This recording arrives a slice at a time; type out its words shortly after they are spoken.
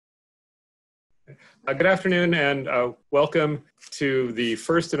Good afternoon and welcome to the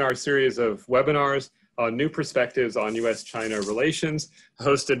first in our series of webinars on new perspectives on U.S.-China relations,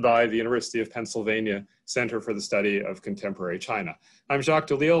 hosted by the University of Pennsylvania Center for the Study of Contemporary China. I'm Jacques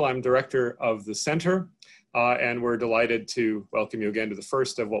Delisle, I'm director of the center, and we're delighted to welcome you again to the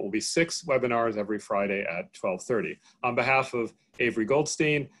first of what will be 6 webinars every Friday at 12:30. On behalf of Avery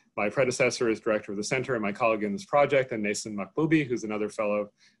Goldstein, my predecessor as director of the center and my colleague in this project, and Nason Makboubi, who's another fellow,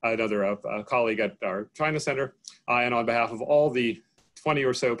 colleague at our China Center. And on behalf of all the 20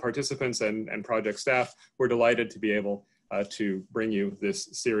 or so participants and project staff, we're delighted to be able to bring you this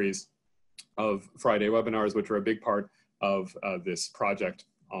series of Friday webinars, which are a big part of this project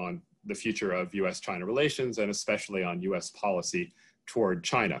on the future of US-China relations, and especially on US policy toward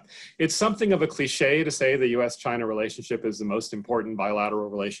China. It's something of a cliche to say the US-China relationship is the most important bilateral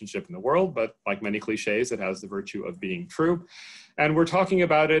relationship in the world, but like many cliches, it has the virtue of being true. And we're talking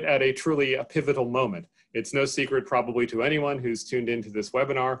about it at a truly pivotal moment. It's no secret probably to anyone who's tuned into this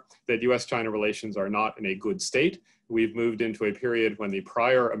webinar that US-China relations are not in a good state. We've moved into a period when the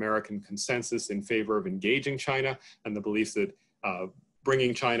prior American consensus in favor of engaging China and the belief that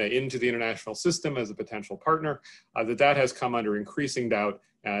bringing China into the international system as a potential partner, that has come under increasing doubt,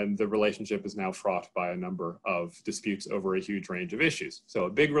 and the relationship is now fraught by a number of disputes over a huge range of issues. So a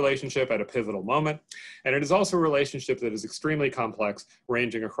big relationship at a pivotal moment, and it is also a relationship that is extremely complex,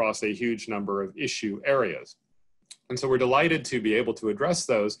 ranging across a huge number of issue areas. And so we're delighted to be able to address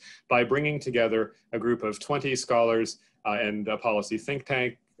those by bringing together a group of 20 scholars and policy think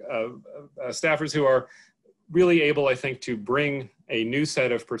tank staffers who are really able, I think, to bring a new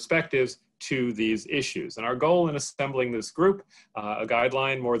set of perspectives to these issues. And our goal in assembling this group, a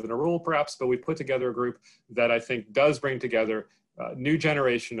guideline more than a rule perhaps, but we put together a group that I think does bring together a new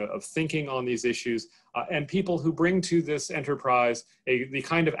generation of thinking on these issues and people who bring to this enterprise the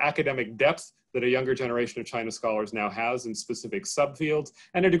kind of academic depth that a younger generation of China scholars now has in specific subfields,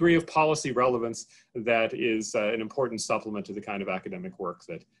 and a degree of policy relevance that is an important supplement to the kind of academic work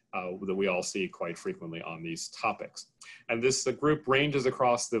that we all see quite frequently on these topics. And this group ranges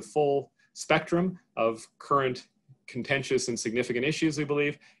across the full spectrum of current contentious and significant issues, we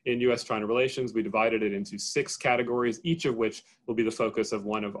believe, in US-China relations. We divided it into 6 categories, each of which will be the focus of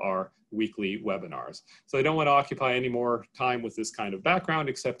one of our weekly webinars. So I don't want to occupy any more time with this kind of background,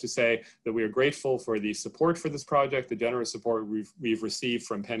 except to say that we are grateful for the support for this project, the generous support we've received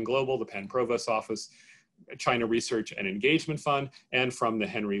from Penn Global, the Penn Provost Office, China Research and Engagement Fund, and from the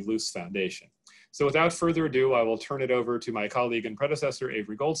Henry Luce Foundation. So without further ado, I will turn it over to my colleague and predecessor,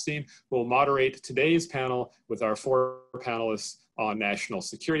 Avery Goldstein, who will moderate today's panel with our 4 panelists on national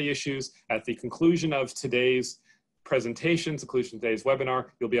security issues. At the conclusion of today's presentations, conclusion of today's webinar,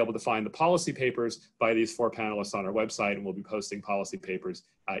 you'll be able to find the policy papers by these 4 panelists on our website, and we'll be posting policy papers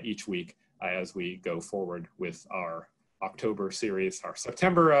each week as we go forward with our October series, our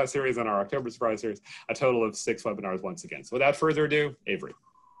September series, and our October surprise series, a total of 6 webinars once again. So without further ado, Avery.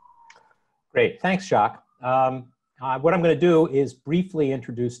 Great, thanks, Jacques. What I'm going to do is briefly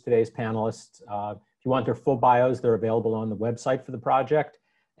introduce today's panelists. If you want their full bios, they're available on the website for the project.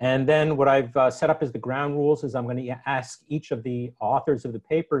 And then what I've set up as the ground rules is I'm going to ask each of the authors of the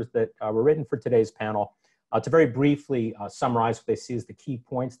papers that were written for today's panel to very briefly summarize what they see as the key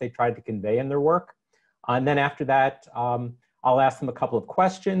points they tried to convey in their work. And then after that, I'll ask them a couple of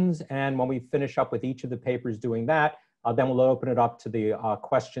questions. And when we finish up with each of the papers doing that, then we'll open it up to the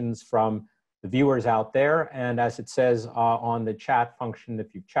questions from the viewers out there. And as it says on the chat function,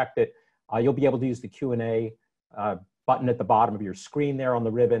 if you've checked it, you'll be able to use the Q&A button at the bottom of your screen there on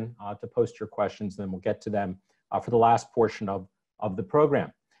the ribbon to post your questions. Then we'll get to them for the last portion of the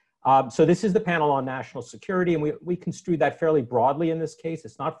program. So this is the panel on national security, and we construed that fairly broadly in this case.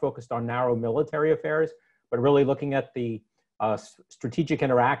 It's not focused on narrow military affairs, but really looking at the strategic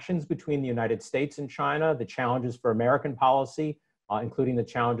interactions between the United States and China, the challenges for American policy, including the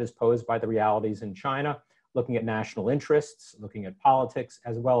challenges posed by the realities in China, looking at national interests, looking at politics,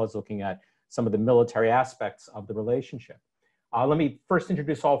 as well as looking at some of the military aspects of the relationship. Let me first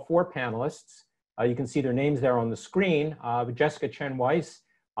introduce all 4 panelists. You can see their names there on the screen. Jessica Chen Weiss,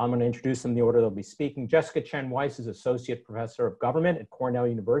 I'm going to introduce them in the order they'll be speaking. Jessica Chen Weiss is Associate Professor of Government at Cornell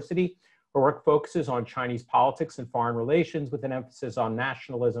University. Her work focuses on Chinese politics and foreign relations with an emphasis on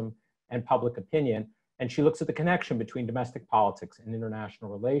nationalism and public opinion. And she looks at the connection between domestic politics and international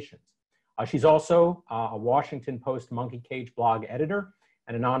relations. She's also a Washington Post Monkey Cage blog editor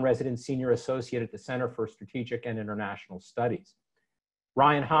and a non-resident senior associate at the Center for Strategic and International Studies.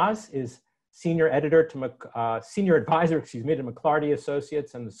 Ryan Haas is senior advisor to McClarty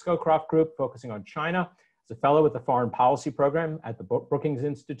Associates and the Scowcroft Group, focusing on China. As a fellow with the Foreign Policy Program at the Brookings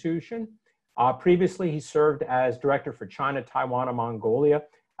Institution. Previously, he served as director for China, Taiwan, and Mongolia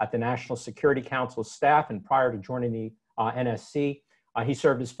at the National Security Council staff, and prior to joining the NSC, he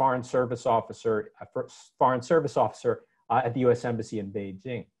served as Foreign Service Officer at the U.S. Embassy in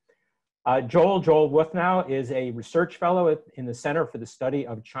Beijing. Joel Wuthnow is a research fellow in the Center for the Study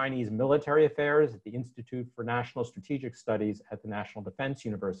of Chinese Military Affairs at the Institute for National Strategic Studies at the National Defense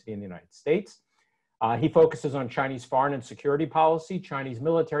University in the United States. He focuses on Chinese foreign and security policy, Chinese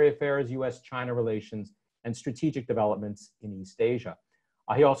military affairs, U.S.-China relations, and strategic developments in East Asia.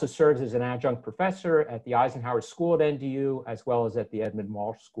 He also serves as an adjunct professor at the Eisenhower School at NDU, as well as at the Edmund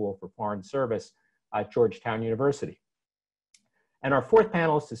Walsh School for Foreign Service at Georgetown University. And our fourth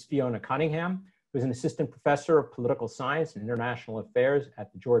panelist is Fiona Cunningham, who is an assistant professor of political science and international affairs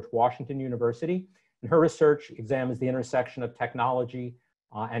at the George Washington University. And her research examines the intersection of technology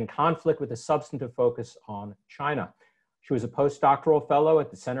and conflict with a substantive focus on China. She was a postdoctoral fellow at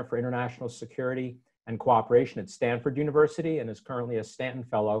the Center for International Security and Cooperation at Stanford University and is currently a Stanton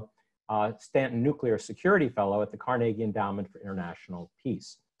Nuclear Security Fellow at the Carnegie Endowment for International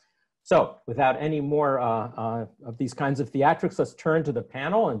Peace. So without any more of these kinds of theatrics, let's turn to the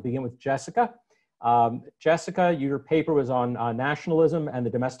panel and begin with Jessica. Jessica, your paper was on nationalism and the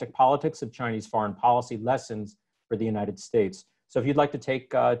domestic politics of Chinese foreign policy lessons for the United States. So if you'd like to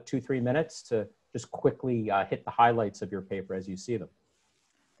take 2-3 minutes to just quickly hit the highlights of your paper as you see them.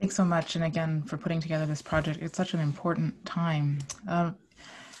 Thanks so much. And again, for putting together this project. It's such an important time. The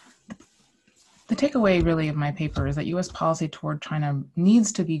takeaway really of my paper is that U.S. policy toward China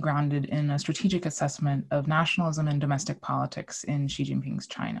needs to be grounded in a strategic assessment of nationalism and domestic politics in Xi Jinping's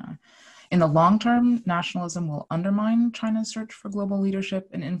China. In the long term, nationalism will undermine China's search for global leadership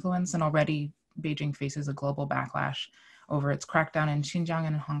and influence, and already Beijing faces a global backlash over its crackdown in Xinjiang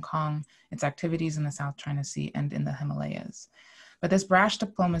and Hong Kong, its activities in the South China Sea and in the Himalayas. But this brash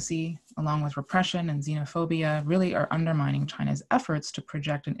diplomacy, along with repression and xenophobia, really are undermining China's efforts to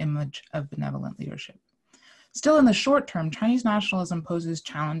project an image of benevolent leadership. Still, in the short term, Chinese nationalism poses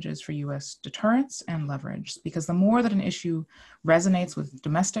challenges for U.S. deterrence and leverage, because the more that an issue resonates with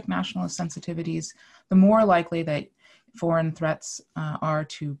domestic nationalist sensitivities, the more likely that foreign threats are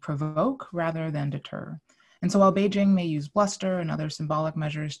to provoke rather than deter. And so while Beijing may use bluster and other symbolic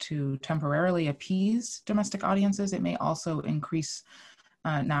measures to temporarily appease domestic audiences, it may also increase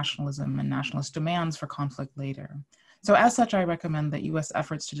nationalism and nationalist demands for conflict later. So as such, I recommend that U.S.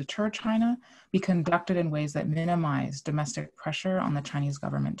 efforts to deter China be conducted in ways that minimize domestic pressure on the Chinese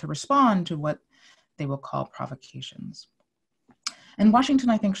government to respond to what they will call provocations. And Washington,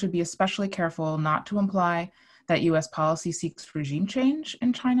 I think, should be especially careful not to imply that U.S. policy seeks regime change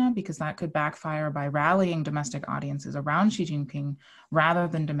in China, because that could backfire by rallying domestic audiences around Xi Jinping rather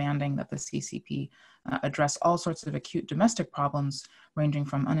than demanding that the CCP address all sorts of acute domestic problems ranging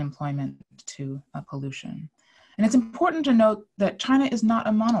from unemployment to pollution. And it's important to note that China is not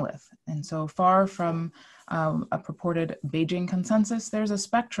a monolith. And so far from a purported Beijing consensus, there's a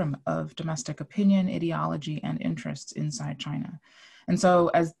spectrum of domestic opinion, ideology, and interests inside China. And so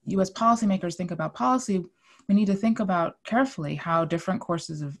as U.S. policymakers think about policy, we need to think about carefully how different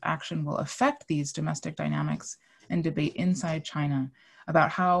courses of action will affect these domestic dynamics and debate inside China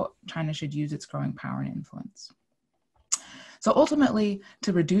about how China should use its growing power and influence. So ultimately,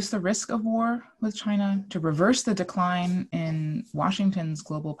 to reduce the risk of war with China, to reverse the decline in Washington's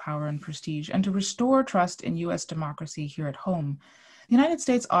global power and prestige, and to restore trust in U.S. democracy here at home, the United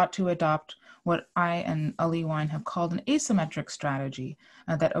States ought to adopt what I and Ali Wine have called an asymmetric strategy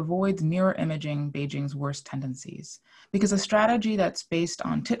that avoids mirror imaging Beijing's worst tendencies. Because a strategy that's based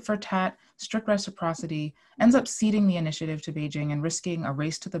on tit for tat, strict reciprocity, ends up ceding the initiative to Beijing and risking a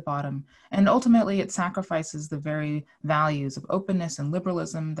race to the bottom. And ultimately, it sacrifices the very values of openness and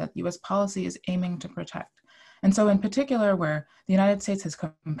liberalism that U.S. policy is aiming to protect. And so in particular, where the United States has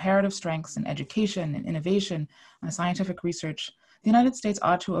comparative strengths in education and innovation, scientific research, the United States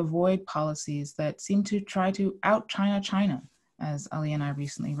ought to avoid policies that seem to try to out-China China, as Ali and I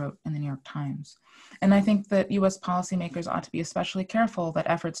recently wrote in the New York Times. And I think that U.S. policymakers ought to be especially careful that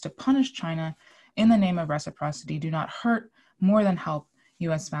efforts to punish China in the name of reciprocity do not hurt more than help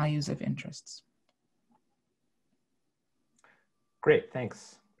U.S. values of interests. Great,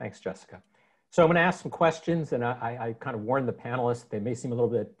 thanks. Thanks, Jessica. So I'm going to ask some questions, and I kind of warned the panelists. They may seem a little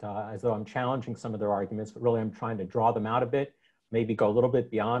bit as though I'm challenging some of their arguments, but really I'm trying to draw them out a bit, maybe go a little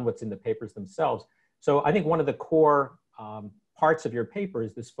bit beyond what's in the papers themselves. So I think one of the core parts of your paper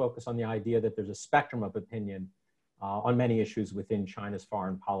is this focus on the idea that there's a spectrum of opinion on many issues within China's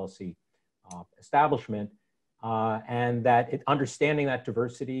foreign policy establishment, and that understanding that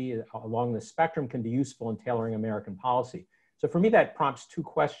diversity along the spectrum can be useful in tailoring American policy. So for me, that prompts two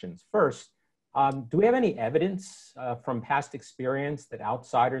questions. First, Do we have any evidence from past experience that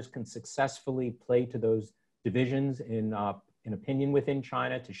outsiders can successfully play to those divisions in opinion within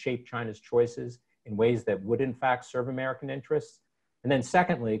China to shape China's choices in ways that would in fact serve American interests? And then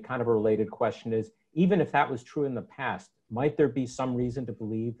secondly, kind of a related question is, even if that was true in the past, might there be some reason to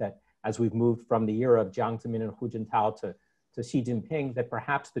believe that as we've moved from the era of Jiang Zemin and Hu Jintao to Xi Jinping, that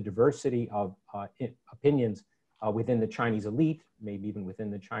perhaps the diversity of opinions within the Chinese elite, maybe even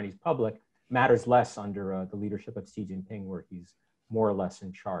within the Chinese public, matters less under the leadership of Xi Jinping, where he's more or less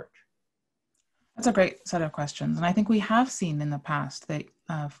in charge? That's a great set of questions. And I think we have seen in the past that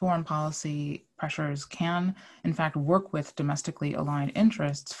foreign policy pressures can, in fact, work with domestically aligned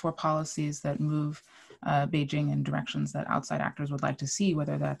interests for policies that move Beijing in directions that outside actors would like to see,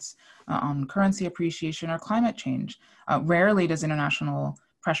 whether that's on currency appreciation or climate change. Rarely does international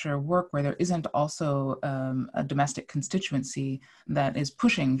pressure work where there isn't also a domestic constituency that is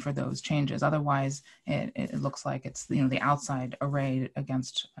pushing for those changes. Otherwise, it looks like it's the outside array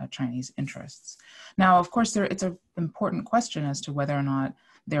against Chinese interests. Now, of course, it's an important question as to whether or not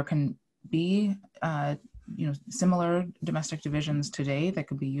there can be similar domestic divisions today that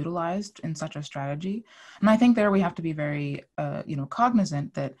could be utilized in such a strategy. And I think there we have to be very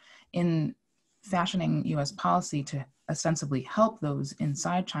cognizant that in fashioning U.S. policy to ostensibly help those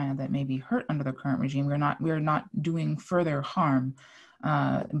inside China that may be hurt under the current regime, we're not doing further harm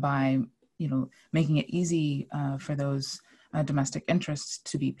by making it easy for those domestic interests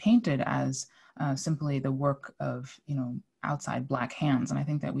to be painted as simply the work of outside black hands. And I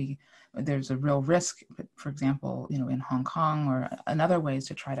think that there's a real risk, for example, in Hong Kong or in other ways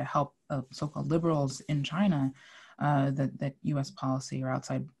to try to help so-called liberals in China, that U.S. policy or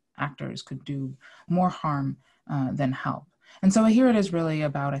outside actors could do more harm than help. And so here it is really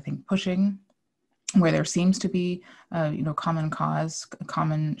about, I think, pushing where there seems to be, common cause,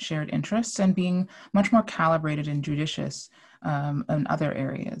 common shared interests, and being much more calibrated and judicious in other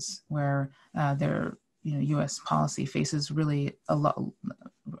areas where U.S. policy faces really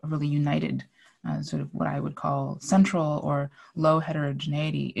really united, sort of what I would call central or low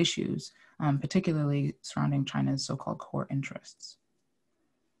heterogeneity issues, particularly surrounding China's so-called core interests.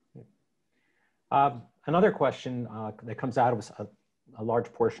 Another question that comes out of a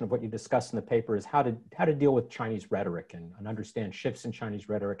large portion of what you discussed in the paper is how to deal with Chinese rhetoric and understand shifts in Chinese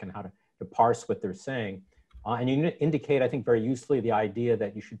rhetoric and how to parse what they're saying. And you indicate, I think, very usefully the idea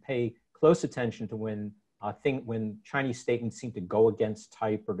that you should pay close attention to when Chinese statements seem to go against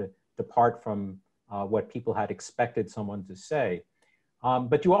type or to depart from what people had expected someone to say.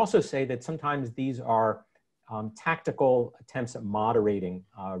 But you also say that sometimes these are tactical attempts at moderating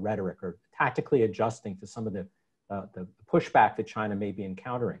rhetoric or tactically adjusting to some of the pushback that China may be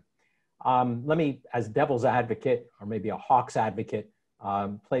encountering. Let me, as devil's advocate, or maybe a hawk's advocate,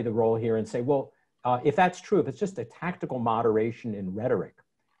 play the role here and say, well, if that's true, if it's just a tactical moderation in rhetoric,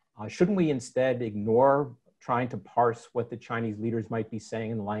 shouldn't we instead ignore trying to parse what the Chinese leaders might be saying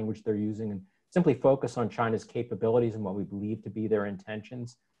in the language they're using and simply focus on China's capabilities and what we believe to be their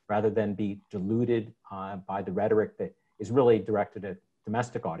intentions, rather than be deluded by the rhetoric that is really directed at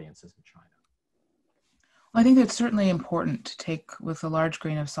domestic audiences in China? Well, I think it's certainly important to take with a large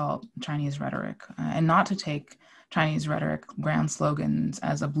grain of salt Chinese rhetoric and not to take Chinese rhetoric, grand slogans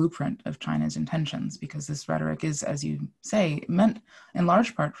as a blueprint of China's intentions, because this rhetoric is, as you say, meant in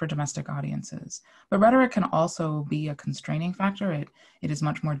large part for domestic audiences. But rhetoric can also be a constraining factor. It is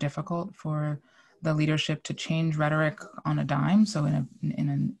much more difficult for the leadership to change rhetoric on a dime. So in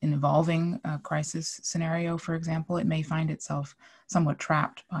an evolving crisis scenario, for example, it may find itself somewhat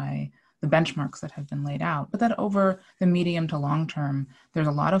trapped by the benchmarks that have been laid out, but that over the medium to long term, there's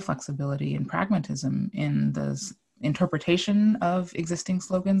a lot of flexibility and pragmatism in the interpretation of existing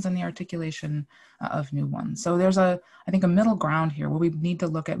slogans and the articulation of new ones. So there's I think, a middle ground here where we need to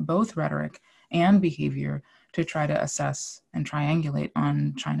look at both rhetoric and behavior to try to assess and triangulate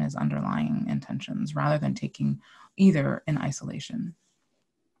on China's underlying intentions rather than taking either in isolation.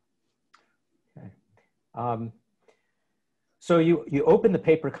 Okay. So you open the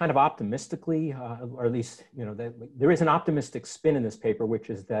paper kind of optimistically, or at least there is an optimistic spin in this paper, which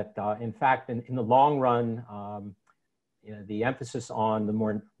is that in fact, in the long run, the emphasis on the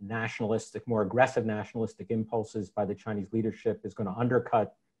more nationalistic, more aggressive nationalistic impulses by the Chinese leadership is going to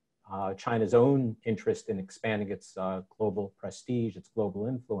undercut China's own interest in expanding its global prestige, its global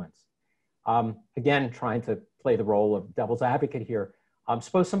influence. Again, trying to play the role of devil's advocate here.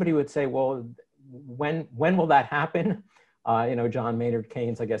 Suppose somebody would say, well, when will that happen? John Maynard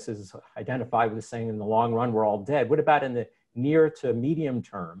Keynes, I guess, is identified with saying in the long run, we're all dead. What about in the near to medium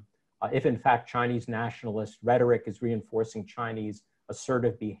term, if in fact Chinese nationalist rhetoric is reinforcing Chinese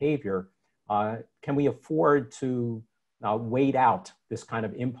assertive behavior? Can we afford to wait out this kind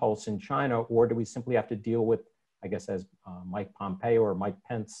of impulse in China, or do we simply have to deal with, I guess as Mike Pompeo or Mike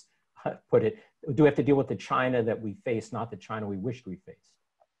Pence put it, do we have to deal with the China that we face, not the China we wished we faced?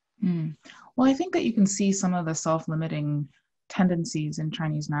 Well, I think that you can see some of the self-limiting tendencies in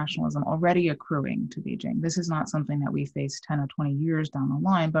Chinese nationalism already accruing to Beijing. This is not something that we face 10 or 20 years down the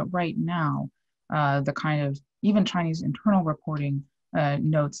line, but right now, the kind of, even Chinese internal reporting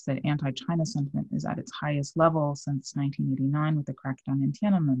notes that anti-China sentiment is at its highest level since 1989 with the crackdown in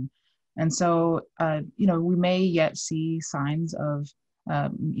Tiananmen. And so, we may yet see signs of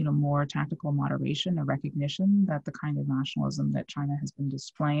more tactical moderation, a recognition that the kind of nationalism that China has been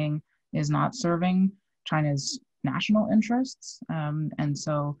displaying is not serving China's national interests.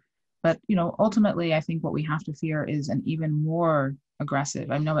 But ultimately, I think what we have to fear is an even more aggressive,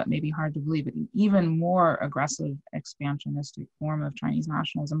 I know it may be hard to believe, but an even more aggressive expansionistic form of Chinese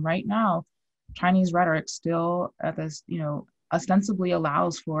nationalism. Right now, Chinese rhetoric still at this, ostensibly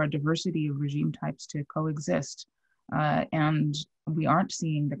allows for a diversity of regime types to coexist. And we aren't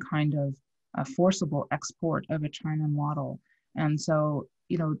seeing the kind of forcible export of a China model. And so,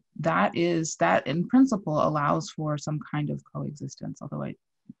 that in principle allows for some kind of coexistence, although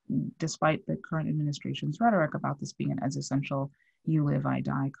despite the current administration's rhetoric about this being an existential you live, I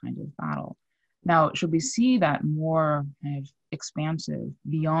die kind of battle. Now, should we see that more kind of expansive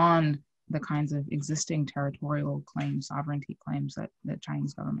beyond the kinds of existing territorial claims, sovereignty claims that the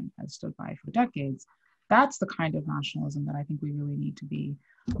Chinese government has stood by for decades? That's the kind of nationalism that I think we really need to be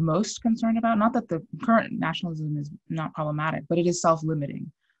most concerned about. Not that the current nationalism is not problematic, but it is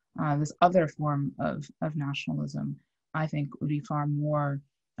self-limiting. This other form of nationalism, I think, would be far more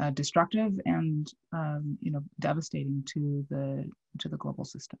destructive and devastating to the global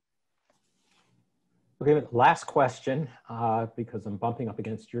system. Okay, last question, because I'm bumping up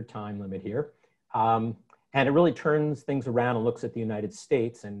against your time limit here. And it really turns things around and looks at the United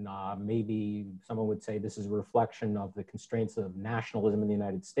States, and maybe someone would say this is a reflection of the constraints of nationalism in the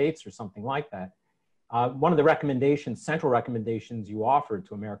United States or something like that. One of the recommendations, central recommendations you offered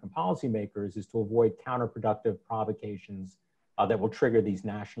to American policymakers is to avoid counterproductive provocations that will trigger these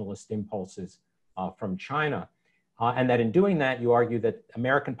nationalist impulses from China. And that in doing that, you argue that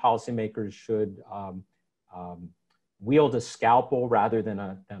American policymakers should wield a scalpel rather than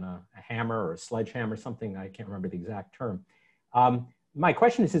a hammer or a sledgehammer, something, I can't remember the exact term. My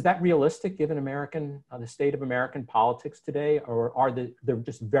question is that realistic given the state of American politics today, or are there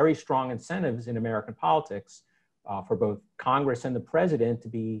just very strong incentives in American politics for both Congress and the president to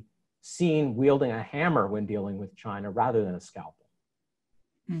be seen wielding a hammer when dealing with China rather than a scalpel?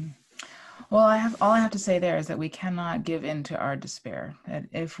 Well, all I have to say there is that we cannot give in to our despair. That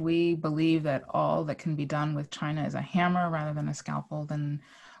if we believe that all that can be done with China is a hammer rather than a scalpel, then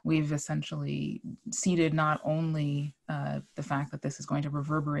we've essentially ceded not only the fact that this is going to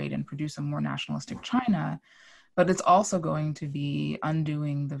reverberate and produce a more nationalistic China, but it's also going to be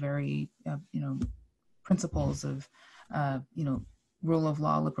undoing the very principles of rule of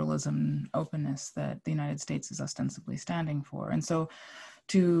law, liberalism, openness that the United States is ostensibly standing for. And so,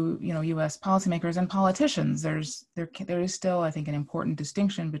 to U.S. policymakers and politicians, there is still, I think, an important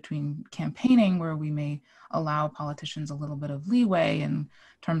distinction between campaigning, where we may allow politicians a little bit of leeway in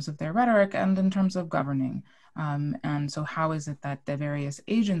terms of their rhetoric, and in terms of governing. And so, how is it that the various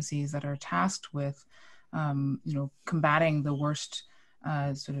agencies that are tasked with, combating the worst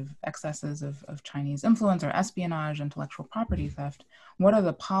sort of excesses of Chinese influence or espionage, intellectual property theft, what are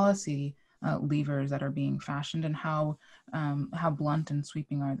the policy levers that are being fashioned, and how blunt and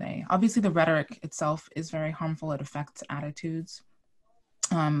sweeping are they? Obviously, the rhetoric itself is very harmful. It affects attitudes,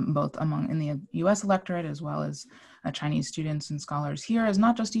 both in the U.S. electorate as well as Chinese students and scholars here, as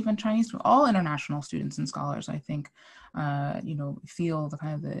not just even Chinese, all international students and scholars, I think, feel the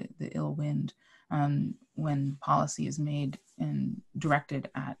kind of the ill wind when policy is made and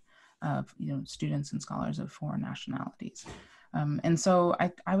directed at students and scholars of foreign nationalities. And so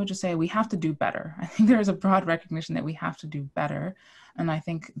I would just say we have to do better. I think there is a broad recognition that we have to do better. And I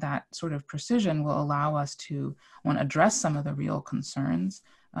think that sort of precision will allow us to, one, address some of the real concerns,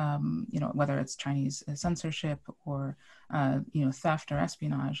 whether it's Chinese censorship or, theft or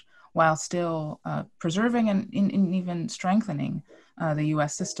espionage, while still preserving and even strengthening the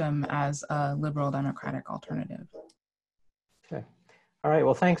US system as a liberal democratic alternative. Okay. All right.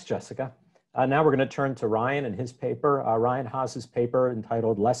 Well, thanks, Jessica. Now we're going to turn to Ryan and his paper. Ryan Haas's paper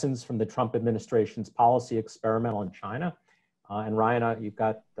entitled Lessons from the Trump Administration's Policy Experimental in China. And Ryan, you've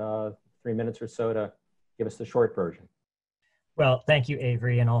got 3 minutes or so to give us the short version. Well, thank you,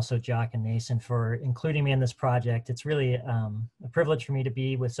 Avery, and also Jock and Nason for including me in this project. It's really a privilege for me to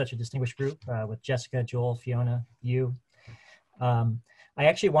be with such a distinguished group, with Jessica, Joel, Fiona, you. I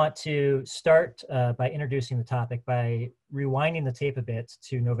actually want to start by introducing the topic by rewinding the tape a bit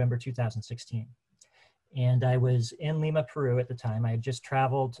to November 2016. And I was in Lima, Peru at the time. I had just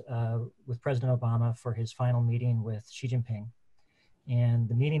traveled with President Obama for his final meeting with Xi Jinping. And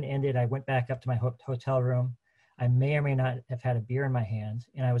the meeting ended, I went back up to my hotel room. I may or may not have had a beer in my hand,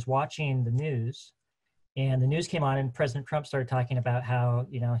 and I was watching the news, and the news came on, and President Trump started talking about how,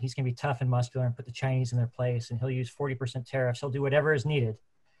 you know, he's going to be tough and muscular and put the Chinese in their place, and he'll use 40% tariffs. He'll do whatever is needed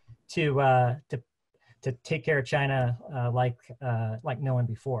to take care of China like no one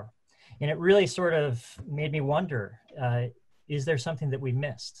before. And it really sort of made me wonder, is there something that we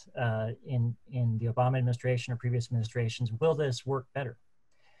missed in the Obama administration or previous administrations? Will this work better?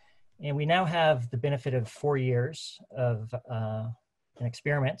 And we now have the benefit of 4 years of an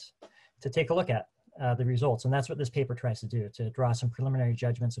experiment to take a look at the results. And that's what this paper tries to do, to draw some preliminary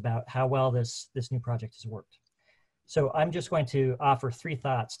judgments about how well this new project has worked. So I'm just going to offer 3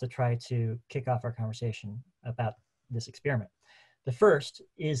 thoughts to try to kick off our conversation about this experiment. The first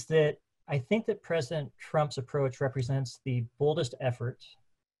is that I think that President Trump's approach represents the boldest effort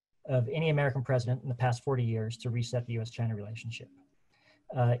of any American president in the past 40 years to reset the US-China relationship.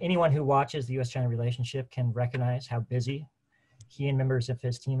 Anyone who watches the US-China relationship can recognize how busy he and members of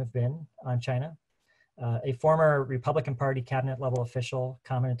his team have been on China. A former Republican Party cabinet level official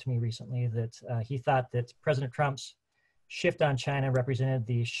commented to me recently that he thought that President Trump's shift on China represented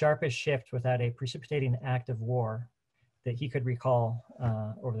the sharpest shift without a precipitating act of war that he could recall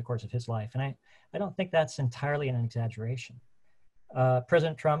over the course of his life. And I don't think that's entirely an exaggeration.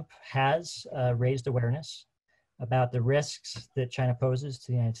 President Trump has raised awareness about the risks that China poses to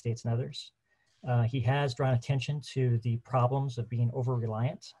the United States and others. He has drawn attention to the problems of being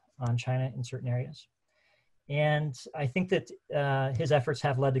over-reliant on China in certain areas. And I think that his efforts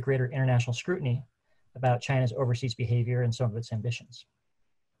have led to greater international scrutiny about China's overseas behavior and some of its ambitions.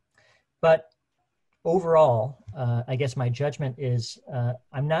 But overall, I guess my judgment is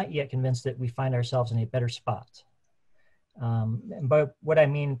I'm not yet convinced that we find ourselves in a better spot. And by what I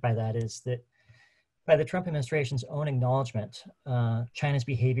mean by that is that by the Trump administration's own acknowledgement, China's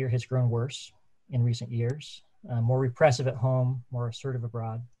behavior has grown worse in recent years, more repressive at home, more assertive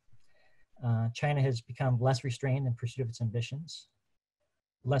abroad. China has become less restrained in pursuit of its ambitions,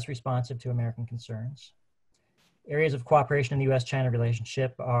 less responsive to American concerns. Areas of cooperation in the US-China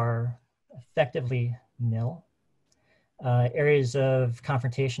relationship are effectively nil. Areas of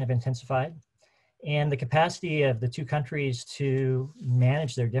confrontation have intensified, and the capacity of the two countries to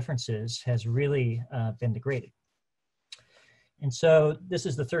manage their differences has really been degraded. And so this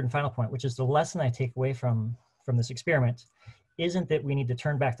is the third and final point, which is the lesson I take away from this experiment isn't that we need to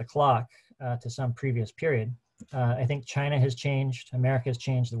turn back the clock to some previous period. I think China has changed, America has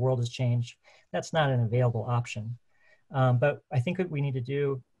changed, the world has changed. That's not an available option. But I think that we need to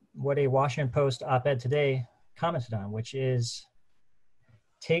do what a Washington Post op-ed today commented on, which is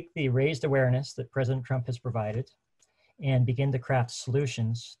take the raised awareness that President Trump has provided and begin to craft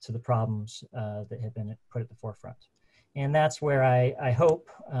solutions to the problems that have been put at the forefront. And that's where I hope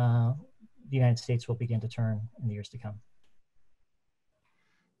the United States will begin to turn in the years to come.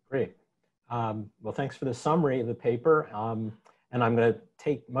 Great. Well, thanks for the summary of the paper. And I'm going to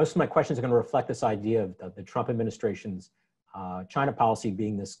take, most of my questions are going to reflect this idea of the Trump administration's China policy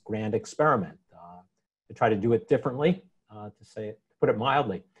being this grand experiment to try to do it differently, to put it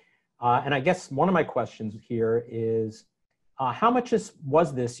mildly. And I guess one of my questions here is, how much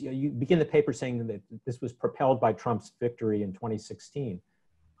was this, you begin the paper saying that this was propelled by Trump's victory in 2016.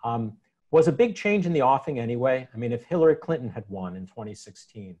 Was a big change in the offing anyway? I mean, if Hillary Clinton had won in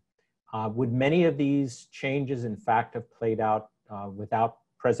 2016, would many of these changes in fact have played out without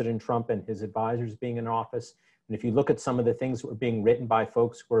President Trump and his advisors being in office? And if you look at some of the things that were being written by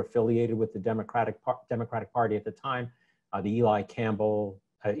folks who were affiliated with the Democratic Party at the time, the Eli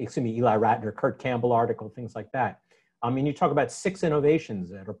Ratner, Kurt Campbell article, things like that. I mean, you talk about 6 innovations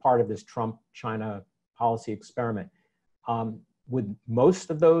that are part of this Trump-China policy experiment. Would most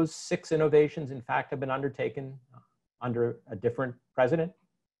of those 6 innovations, in fact, have been undertaken under a different president?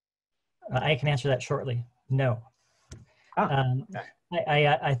 I can answer that shortly. No. Okay.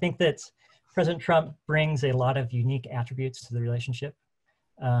 I think that President Trump brings a lot of unique attributes to the relationship.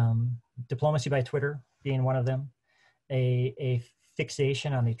 Diplomacy by Twitter being one of them. A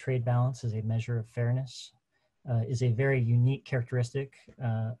fixation on the trade balance as a measure of fairness is a very unique characteristic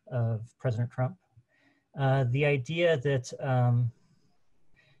of President Trump. The idea that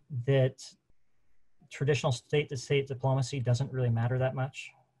that traditional state-to-state diplomacy doesn't really matter that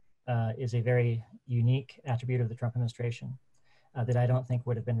much is a very unique attribute of the Trump administration that I don't think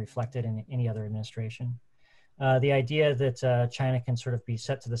would have been reflected in any other administration. The idea that China can sort of be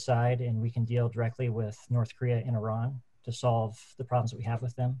set to the side and we can deal directly with North Korea and Iran to solve the problems that we have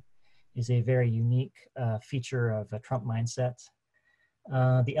with them is a very unique feature of a Trump mindset.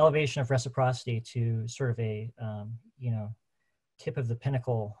 The elevation of reciprocity to sort of a, you know, tip of the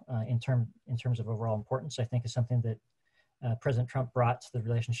pinnacle in terms of overall importance, I think is something that President Trump brought to the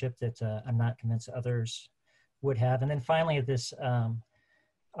relationship that I'm not convinced others would have. And then finally, this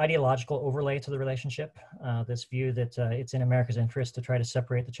ideological overlay to the relationship, this view that it's in America's interest to try to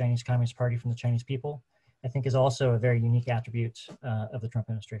separate the Chinese Communist Party from the Chinese people, I think is also a very unique attribute of the Trump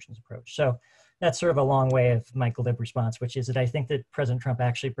administration's approach. So that's sort of a long way of my glib response, which is that I think that President Trump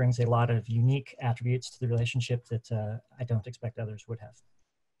actually brings a lot of unique attributes to the relationship that I don't expect others would have.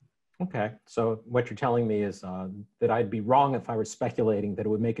 Okay, so what you're telling me is that I'd be wrong if I were speculating that it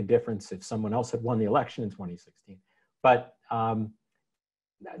would make a difference if someone else had won the election in 2016. But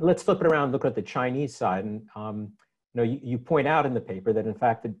let's flip it around and look at the Chinese side. And you know, you point out in the paper that in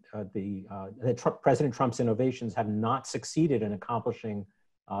fact President Trump's innovations have not succeeded in accomplishing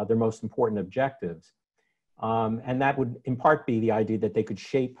their most important objectives. And that would in part be the idea that they could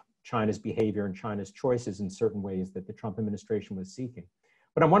shape China's behavior and China's choices in certain ways that the Trump administration was seeking.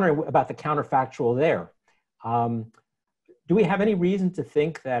 But I'm wondering about the counterfactual there. Do we have any reason to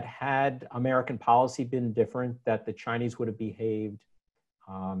think that had American policy been different, that the Chinese would have behaved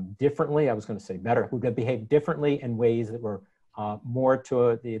differently? I was going to say better, would have behaved differently in ways that were more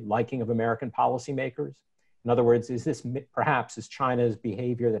to the liking of American policymakers? In other words, is this perhaps is China's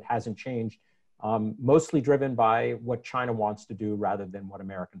behavior that hasn't changed mostly driven by what China wants to do rather than what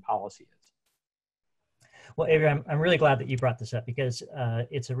American policy is? Well, Avery, I'm really glad that you brought this up because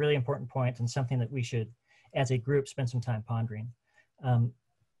it's a really important point and something that we should, as a group, spend some time pondering.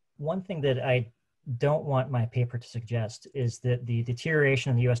 One thing that I don't want my paper to suggest is that the deterioration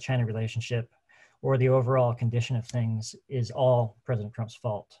in the U.S.-China relationship or the overall condition of things is all President Trump's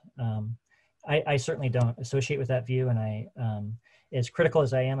fault. I certainly don't associate with that view, and I, as critical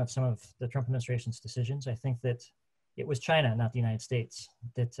as I am of some of the Trump administration's decisions, I think that it was China, not the United States,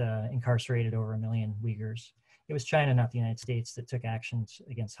 that incarcerated over 1 million Uyghurs. It was China, not the United States, that took actions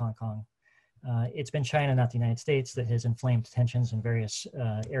against Hong Kong. It's been China, not the United States, that has inflamed tensions in various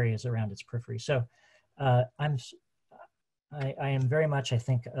areas around its periphery. So I am very much, I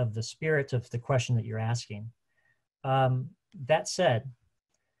think, of the spirit of the question that you're asking. That said,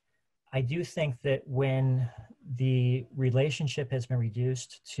 I do think that when the relationship has been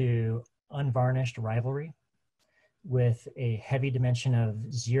reduced to unvarnished rivalry with a heavy dimension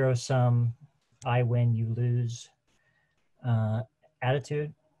of zero-sum, I win, you lose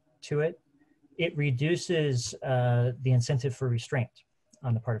attitude to it, it reduces the incentive for restraint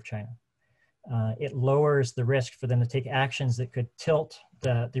on the part of China. It lowers the risk for them to take actions that could tilt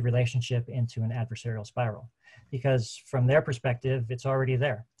the relationship into an adversarial spiral. Because from their perspective, it's already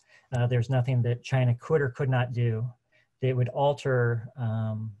there. There's nothing that China could or could not do that would alter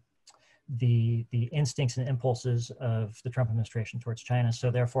the instincts and impulses of the Trump administration towards China.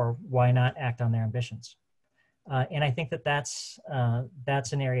 So therefore, why not act on their ambitions? And I think that that's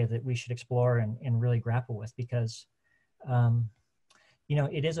an area that we should explore and really grapple with because, you know,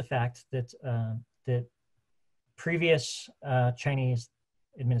 it is a fact that that previous Chinese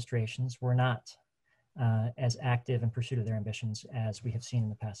administrations were not as active in pursuit of their ambitions as we have seen in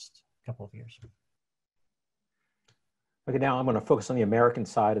the past couple of years. Okay, now I'm going to focus on the American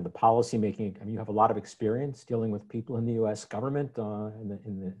side of the policy making. I mean, you have a lot of experience dealing with people in the U.S. government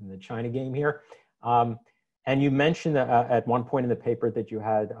in the China game here. And you mentioned at one point in the paper that you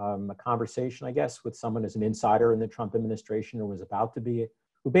had a conversation, I guess, with someone as an insider in the Trump administration or was about to be,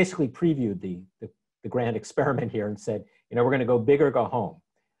 who basically previewed the grand experiment here and said, you know, we're going to go big or go home.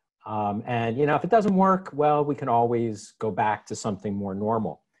 And, you know, if it doesn't work, well, we can always go back to something more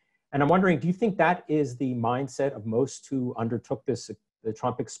normal. And I'm wondering, do you think that is the mindset of most who undertook the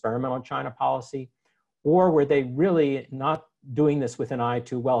Trump experiment on China policy? Or were they really not doing this with an eye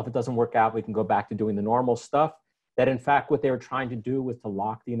to, well, if it doesn't work out, we can go back to doing the normal stuff? That in fact, what they were trying to do was to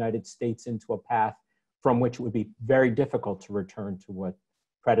lock the United States into a path from which it would be very difficult to return to what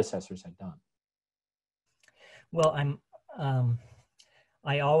predecessors had done? Well,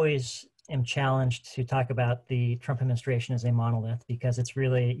 I always am challenged to talk about the Trump administration as a monolith because it's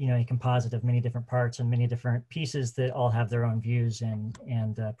really, you know, a composite of many different parts and many different pieces that all have their own views and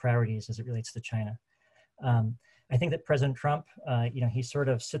priorities as it relates to China. I think that President Trump, you know, he sort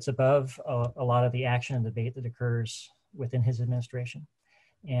of sits above a lot of the action and debate that occurs within his administration.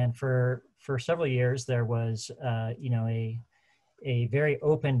 And for several years, there was, a very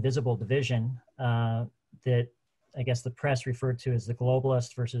open, visible division that I guess the press referred to as the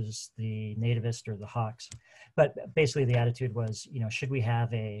globalist versus the nativist or the hawks. But basically the attitude was, should we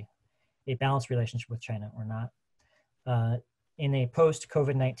have a balanced relationship with China or not? In a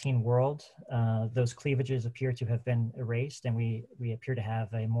post-COVID-19 world, those cleavages appear to have been erased, and we appear to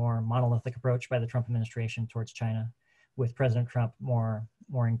have a more monolithic approach by the Trump administration towards China, with President Trump more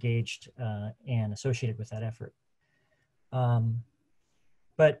engaged and associated with that effort.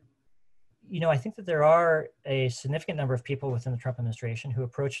 But I think that there are a significant number of people within the Trump administration who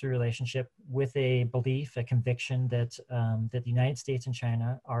approach the relationship with a belief, a conviction that that the United States and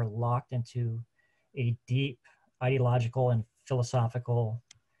China are locked into a deep ideological and philosophical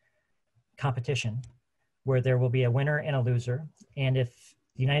competition where there will be a winner and a loser. And if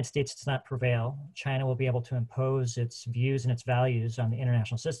the United States does not prevail, China will be able to impose its views and its values on the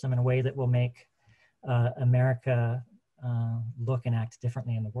international system in a way that will make America look and act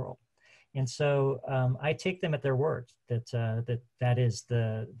differently in the world. And so I take them at their word that is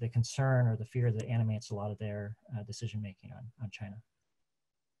the concern or the fear that animates a lot of their decision-making on China.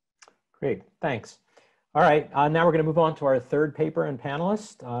 Great, thanks. All right, now we're going to move on to our third paper and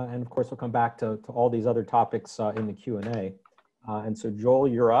panelist. And of course, we'll come back to all these other topics in the Q&A. And so Joel,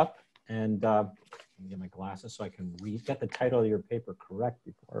 you're up. And let me get my glasses so I can get the title of your paper correct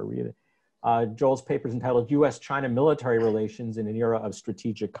before I read it. Joel's paper is entitled U.S.-China Military Relations in an Era of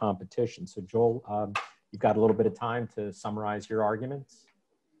Strategic Competition. So Joel, you've got a little bit of time to summarize your arguments.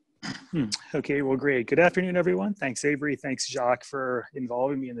 Okay, well, great. Good afternoon, everyone. Thanks, Avery. Thanks, Jacques, for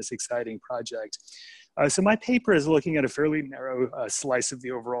involving me in this exciting project. So my paper is looking at a fairly narrow slice of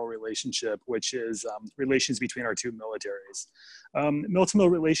the overall relationship, which is relations between our two militaries. Military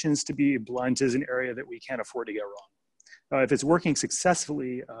relations, to be blunt, is an area that we can't afford to get wrong. If it's working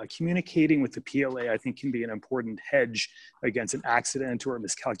successfully, communicating with the PLA, I think, can be an important hedge against an accident or a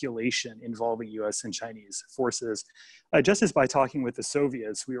miscalculation involving US and Chinese forces. Just as by talking with the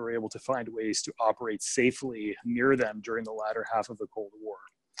Soviets, we were able to find ways to operate safely near them during the latter half of the Cold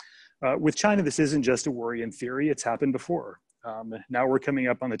War. With China, this isn't just a worry in theory, it's happened before. Now we're coming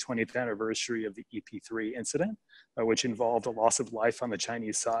up on the 20th anniversary of the EP3 incident, which involved a loss of life on the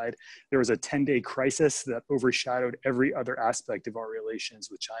Chinese side. There was a 10-day crisis that overshadowed every other aspect of our relations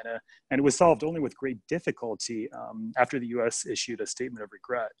with China, and it was solved only with great difficulty after the US issued a statement of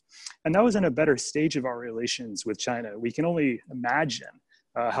regret. And that was in a better stage of our relations with China. We can only imagine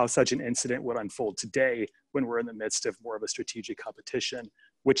how such an incident would unfold today when we're in the midst of more of a strategic competition,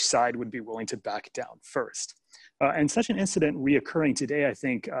 which side would be willing to back down first. And such an incident reoccurring today, I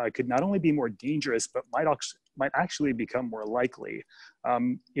think, could not only be more dangerous, but might actually become more likely.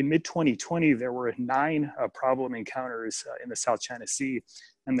 In mid-2020, there were 9 problem encounters in the South China Sea,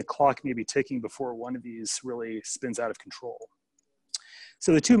 and the clock may be ticking before one of these really spins out of control.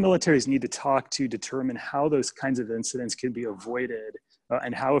 So the two militaries need to talk to determine how those kinds of incidents can be avoided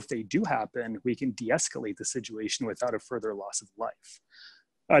and how, if they do happen, we can de-escalate the situation without a further loss of life.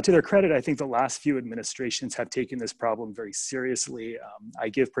 To their credit, I think the last few administrations have taken this problem very seriously. I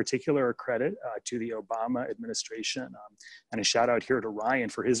give particular credit to the Obama administration and a shout out here to Ryan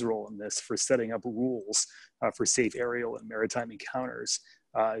for his role in this, for setting up rules for safe aerial and maritime encounters.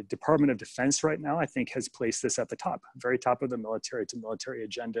 Department of Defense right now, I think, has placed this at the top, very top of the military to military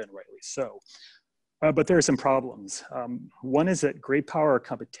agenda, and rightly so. But there are some problems. One is that great power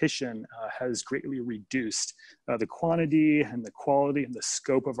competition has greatly reduced the quantity and the quality and the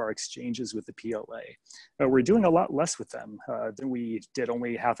scope of our exchanges with the PLA. We're doing a lot less with them than we did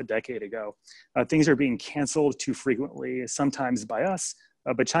only half a decade ago. Things are being canceled too frequently, sometimes by us,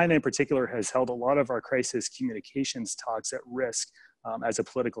 but China in particular has held a lot of our crisis communications talks at risk as a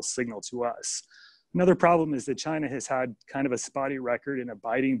political signal to us. Another problem is that China has had kind of a spotty record in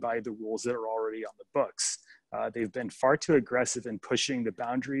abiding by the rules that are already on the books. They've been far too aggressive in pushing the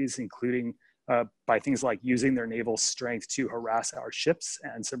boundaries, including by things like using their naval strength to harass our ships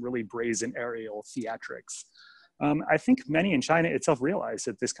and some really brazen aerial theatrics. I think many in China itself realize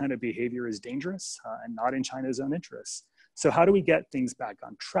that this kind of behavior is dangerous and not in China's own interests. So how do we get things back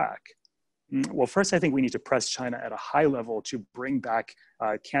on track? Well, first, I think we need to press China at a high level to bring back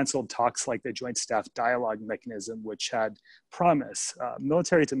canceled talks like the Joint Staff Dialogue Mechanism, which had promise.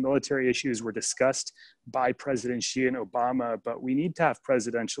 Military to military issues were discussed by President Xi and Obama, but we need to have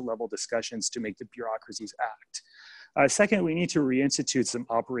presidential level discussions to make the bureaucracies act. Second, we need to reinstitute some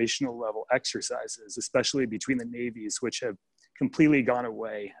operational level exercises, especially between the navies, which have completely gone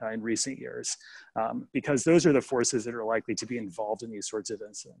away in recent years, because those are the forces that are likely to be involved in these sorts of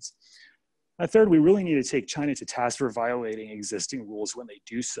incidents. Third, we really need to take China to task for violating existing rules when they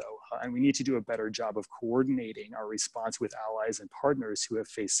do so. And we need to do a better job of coordinating our response with allies and partners who have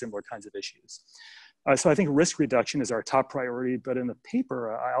faced similar kinds of issues. So I think risk reduction is our top priority, but in the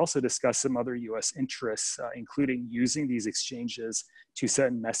paper, I also discussed some other US interests, including using these exchanges to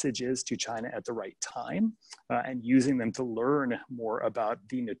send messages to China at the right time, and using them to learn more about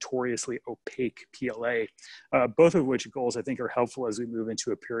the notoriously opaque PLA, both of which goals I think are helpful as we move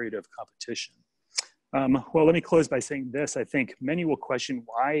into a period of competition. Well, let me close by saying this. I think many will question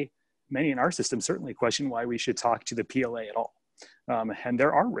why, many in our system certainly question why we should talk to the PLA at all. And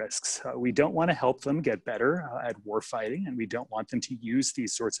there are risks. We don't want to help them get better at warfighting, and we don't want them to use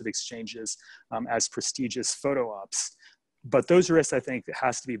these sorts of exchanges as prestigious photo ops. But those risks, I think,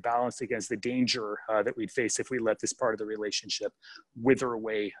 has to be balanced against the danger that we'd face if we let this part of the relationship wither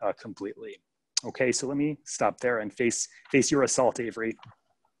away completely. Okay, so let me stop there and face your assault, Avery.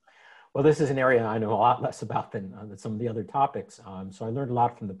 Well, this is an area I know a lot less about than some of the other topics. So I learned a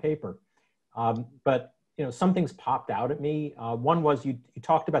lot from the paper. But you know, some things popped out at me. One was you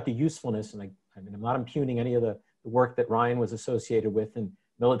talked about the usefulness, and I mean, I'm not impugning any of the work that Ryan was associated with in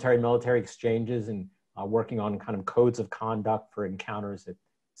military exchanges and working on kind of codes of conduct for encounters at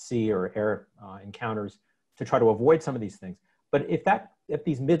sea or air encounters to try to avoid some of these things. But if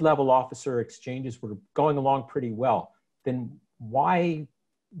these mid-level officer exchanges were going along pretty well, then why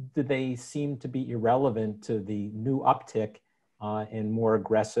do they seem to be irrelevant to the new uptick in more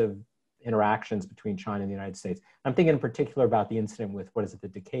aggressive interactions between China and the United States? I'm thinking in particular about the incident with, what is it, the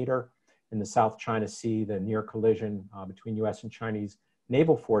Decatur in the South China Sea, the near collision between US and Chinese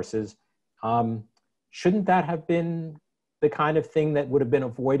naval forces. Shouldn't that have been the kind of thing that would have been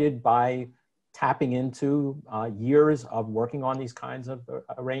avoided by tapping into years of working on these kinds of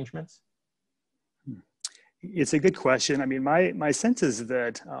arrangements? It's a good question. I mean, my sense is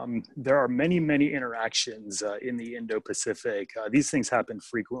that there are many interactions in the Indo-Pacific. These things happen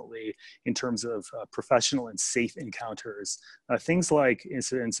frequently in terms of professional and safe encounters. Things like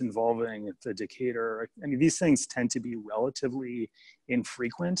incidents involving the Decatur, I mean, these things tend to be relatively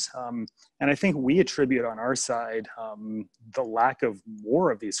infrequent. And I think we attribute on our side the lack of more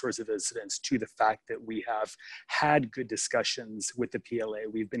of these sorts of incidents to the fact that we have had good discussions with the PLA.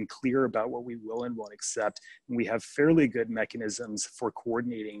 We've been clear about what we will and won't accept. And we have fairly good mechanisms for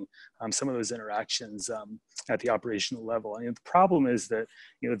coordinating some of those interactions at the operational level. I mean, the problem is that,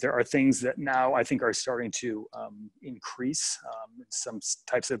 you know, there are things that now I think are starting to increase some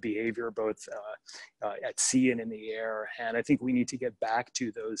types of behavior, both at sea and in the air. And I think we need to get back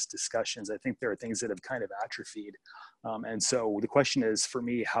to those discussions. I think there are things that have kind of atrophied. And so the question is, for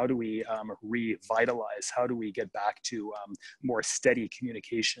me, how do we revitalize? How do we get back to more steady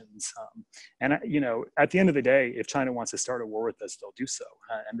communications? And, you know, at the end of the day, if China wants to start a war with us, they'll do so.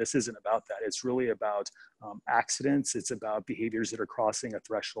 And this isn't about that. It's really about accidents. It's about behaviors that are crossing a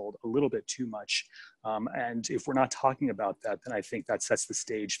threshold a little bit too much. And if we're not talking about that, then I think that sets the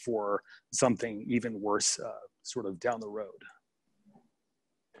stage for something even worse sort of down the road.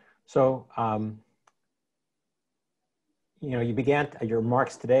 So, you know, you began your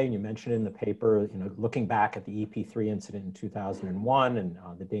remarks today, and you mentioned in the paper, you know, looking back at the EP3 incident in 2001 and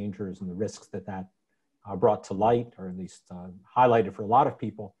the dangers and the risks that brought to light, or at least highlighted for a lot of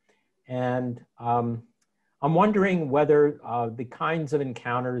people. And I'm wondering whether the kinds of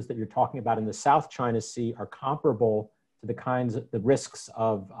encounters that you're talking about in the South China Sea are comparable to the risks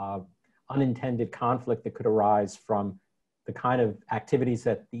of unintended conflict that could arise from the kind of activities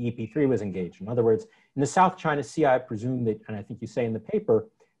that the EP3 was engaged in. In other words, in the South China Sea, I presume that, and I think you say in the paper,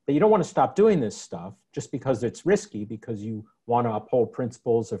 that you don't want to stop doing this stuff just because it's risky, because you want to uphold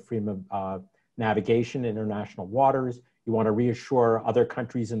principles of freedom of navigation in international waters. You want to reassure other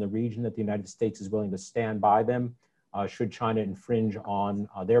countries in the region that the United States is willing to stand by them should China infringe on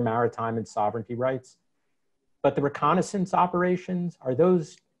their maritime and sovereignty rights. But the reconnaissance operations, are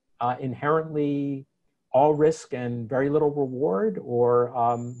those inherently all risk and very little reward, or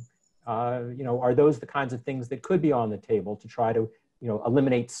you know, are those the kinds of things that could be on the table to try to, you know,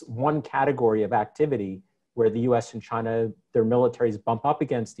 eliminate one category of activity where the U.S. and China, their militaries bump up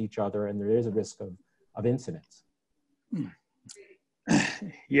against each other and there is a risk of incidents?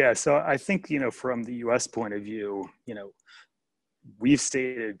 Yeah, so I think, you know, from the U.S. point of view, you know, we've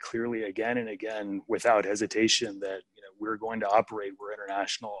stated clearly again and again without hesitation that, you know, we're going to operate where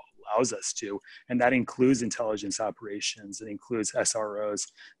international allows us to, and that includes intelligence operations, it includes SROs.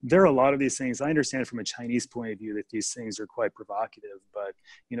 There are a lot of these things. I understand from a Chinese point of view that these things are quite provocative, but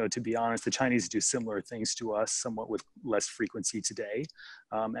to be honest, the Chinese do similar things to us, somewhat with less frequency today,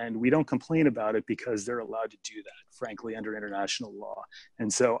 and we don't complain about it because they're allowed to do that, frankly, under international law.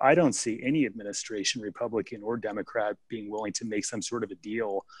 And so I don't see any administration, Republican or Democrat, being willing to make some sort of a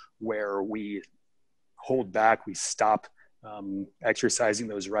deal where we hold back, we stop exercising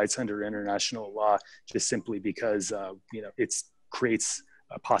those rights under international law just simply because it creates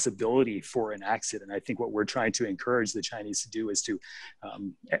a possibility for an accident. I think what we're trying to encourage the Chinese to do is to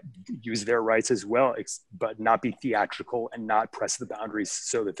use their rights as well, but not be theatrical and not press the boundaries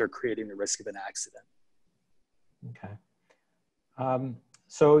so that they're creating the risk of an accident. Okay.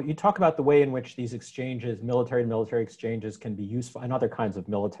 So you talk about the way in which these exchanges, military to military exchanges, can be useful, and other kinds of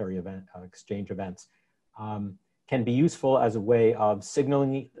military exchange events, can be useful as a way of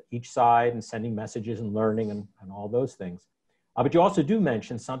signaling each side and sending messages and learning and all those things. But you also do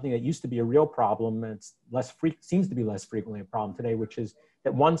mention something that used to be a real problem, and it's seems to be less frequently a problem today, which is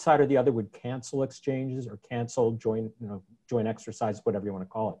that one side or the other would cancel exchanges or cancel joint exercises, whatever you want to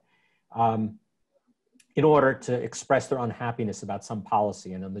call it, in order to express their unhappiness about some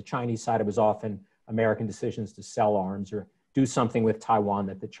policy. And on the Chinese side, it was often American decisions to sell arms or do something with Taiwan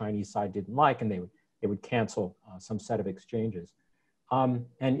that the Chinese side didn't like, and they would cancel some set of exchanges.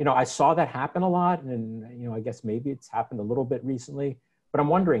 And I saw that happen a lot, and I guess maybe it's happened a little bit recently, but I'm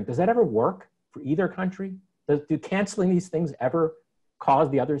wondering, does that ever work for either country? Do canceling these things ever cause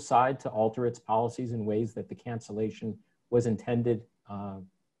the other side to alter its policies in ways that the cancellation was intended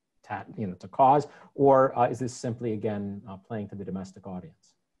to cause, or is this simply, again, playing to the domestic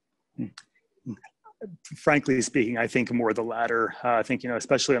audience? Frankly speaking, I think more the latter. I think,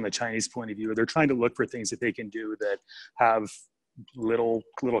 especially on the Chinese point of view, they're trying to look for things that they can do that have little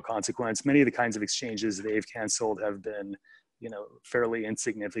consequence. Many of the kinds of exchanges they've canceled have been, fairly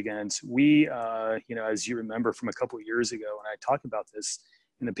insignificant. We, as you remember from a couple of years ago, and I talked about this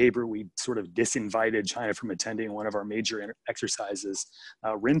in the paper, we sort of disinvited China from attending one of our major exercises,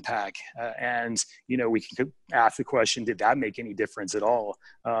 RIMPAC. And, we can ask the question, did that make any difference at all?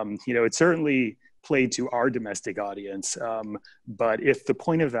 It certainly played to our domestic audience. But if the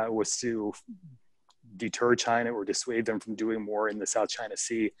point of that was to deter China or dissuade them from doing more in the South China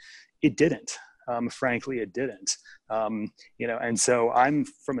Sea, it didn't. Frankly, it didn't. And so I'm,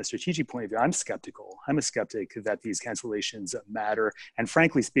 from a strategic point of view, I'm skeptical. I'm a skeptic that these cancellations matter. And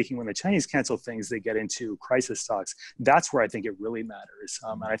frankly speaking, when the Chinese cancel things, they get into crisis talks. That's where I think it really matters.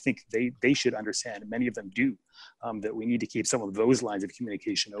 And I think they should understand, and many of them do, that we need to keep some of those lines of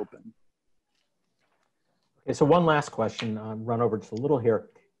communication open. Okay, so one last question, run over just a little here.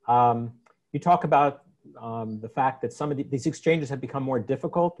 You talk about the fact that some of these exchanges have become more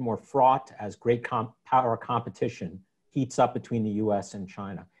difficult, more fraught as great power competition heats up between the US and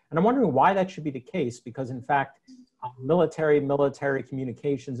China. And I'm wondering why that should be the case, because in fact, military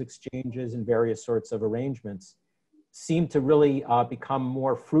communications exchanges and various sorts of arrangements seem to really become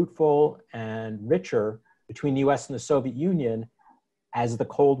more fruitful and richer between the US and the Soviet Union as the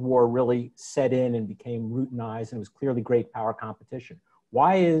Cold War really set in and became routinized and it was clearly great power competition.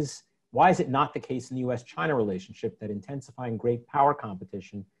 Why is it not the case in the US-China relationship that intensifying great power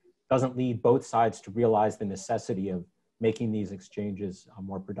competition doesn't lead both sides to realize the necessity of making these exchanges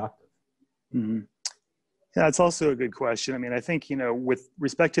more productive? Mm-hmm. Yeah, it's also a good question. I mean, I think, with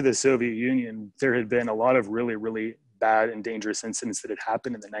respect to the Soviet Union, there had been a lot of really, really bad and dangerous incidents that had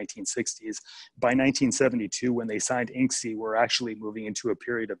happened in the 1960s. By 1972, when they signed INCSI, we're actually moving into a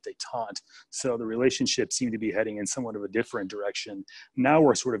period of détente. So the relationship seemed to be heading in somewhat of a different direction. Now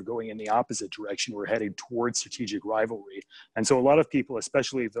we're sort of going in the opposite direction. We're headed towards strategic rivalry. And so a lot of people,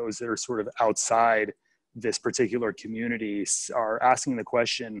 especially those that are sort of outside this particular community, are asking the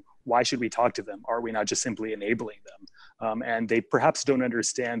question, why should we talk to them? Are we not just simply enabling them? And they perhaps don't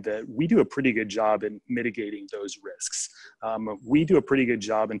understand that we do a pretty good job in mitigating those risks. We do a pretty good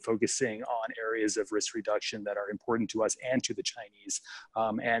job in focusing on areas of risk reduction that are important to us and to the Chinese.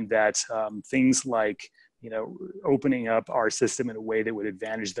 And that things like, opening up our system in a way that would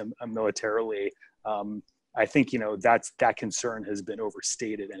advantage them militarily, I think, that concern has been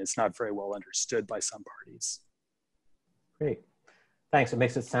overstated and it's not very well understood by some parties. Great. Thanks. It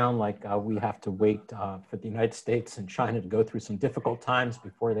makes it sound like we have to wait for the United States and China to go through some difficult times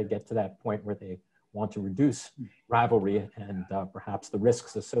before they get to that point where they want to reduce rivalry and perhaps the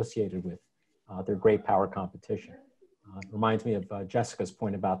risks associated with their great power competition. It reminds me of Jessica's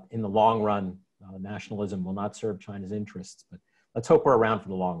point about, in the long run, nationalism will not serve China's interests, but let's hope we're around for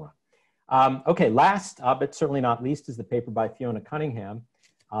the long run. Okay, last, but certainly not least, is the paper by Fiona Cunningham.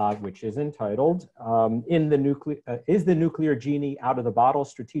 which is entitled, Is the Nuclear Genie Out of the Bottle?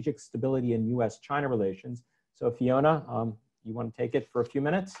 Strategic Stability in U.S.-China Relations. So Fiona, you want to take it for a few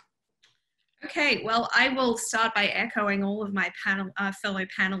minutes? Okay, well, I will start by echoing all of my fellow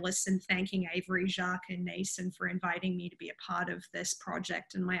panelists and thanking Avery, Jacques, and Nason for inviting me to be a part of this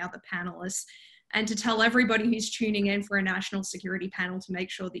project and my other panelists, and to tell everybody who's tuning in for a national security panel to make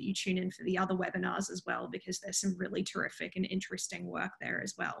sure that you tune in for the other webinars as well, because there's some really terrific and interesting work there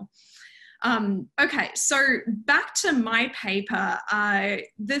as well. Okay, so back to my paper.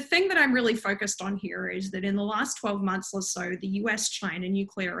 The thing that I'm really focused on here is that in the last 12 months or so, the US-China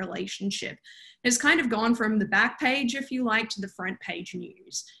nuclear relationship has kind of gone from the back page, if you like, to the front page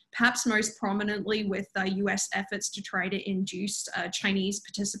news, perhaps most prominently with US efforts to try to induce Chinese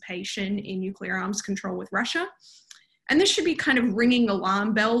participation in nuclear arms control with Russia. And this should be kind of ringing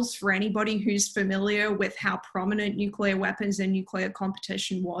alarm bells for anybody who's familiar with how prominent nuclear weapons and nuclear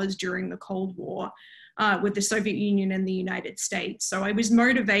competition was during the Cold War with the Soviet Union and the United States. So I was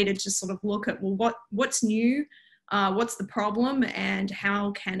motivated to sort of look at, well, what's new, what's the problem, and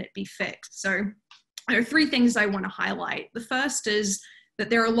how can it be fixed? So there are three things I want to highlight. The first is that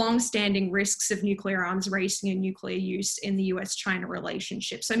there are long-standing risks of nuclear arms racing and nuclear use in the US-China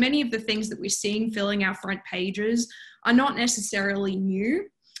relationship. So many of the things that we're seeing filling our front pages are not necessarily new,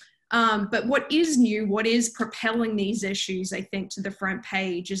 but what is new, what is propelling these issues, I think, to the front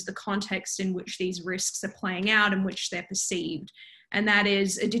page is the context in which these risks are playing out and which they're perceived. And that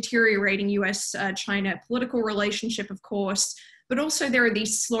is a deteriorating US-China political relationship, of course, but also there are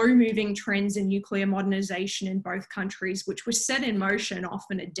these slow-moving trends in nuclear modernization in both countries, which were set in motion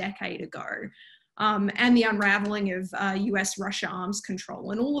often a decade ago, and the unraveling of US-Russia arms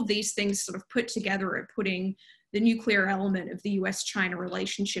control. And all of these things sort of put together are putting the nuclear element of the US-China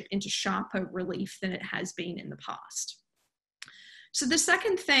relationship into sharper relief than it has been in the past. So the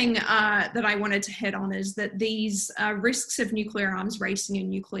second thing that I wanted to hit on is that these risks of nuclear arms racing and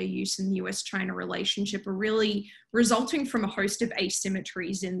nuclear use in the US-China relationship are really resulting from a host of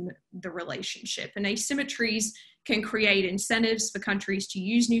asymmetries in the relationship. And asymmetries can create incentives for countries to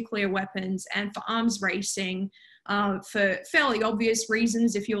use nuclear weapons and for arms racing for fairly obvious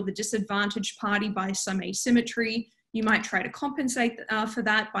reasons. If you're the disadvantaged party by some asymmetry, you might try to compensate for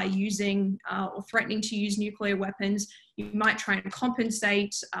that by using or threatening to use nuclear weapons. You might try and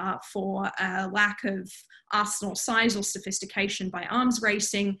compensate for a lack of arsenal size or sophistication by arms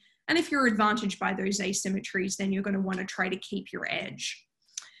racing. And if you're advantaged by those asymmetries, then you're going to want to try to keep your edge.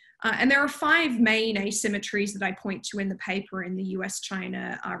 And there are 5 main asymmetries that I point to in the paper in the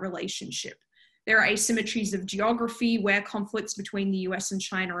US-China relationship. There are asymmetries of geography, where conflicts between the US and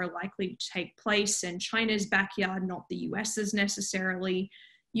China are likely to take place in China's backyard, not the US's necessarily.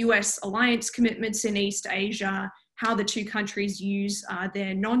 US alliance commitments in East Asia, how the two countries use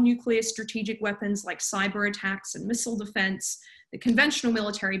their non-nuclear strategic weapons like cyber attacks and missile defense, the conventional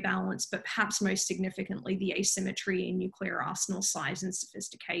military balance, but perhaps most significantly, the asymmetry in nuclear arsenal size and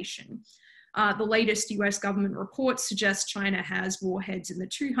sophistication. The latest US government reports suggest China has warheads in the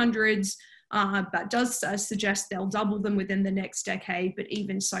 200s, but does suggest they'll double them within the next decade, but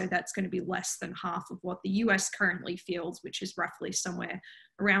even so, that's going to be less than half of what the US currently fields, which is roughly somewhere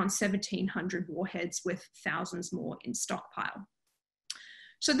around 1,700 warheads with thousands more in stockpile.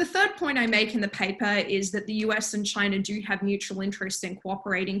 So the third point I make in the paper is that the US and China do have mutual interests in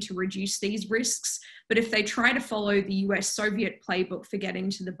cooperating to reduce these risks, but if they try to follow the US-Soviet playbook for getting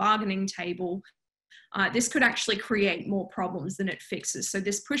to the bargaining table, this could actually create more problems than it fixes. So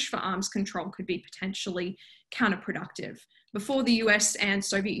this push for arms control could be potentially counterproductive. Before the US and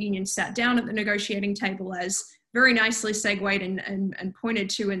Soviet Union sat down at the negotiating table, as very nicely segued and pointed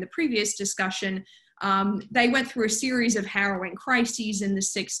to in the previous discussion, they went through a series of harrowing crises in the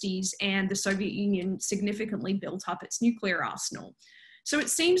 60s, and the Soviet Union significantly built up its nuclear arsenal. So it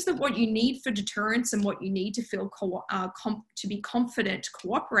seems that what you need for deterrence and what you need to feel to be confident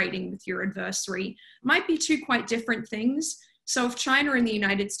cooperating with your adversary might be two quite different things. So if China and the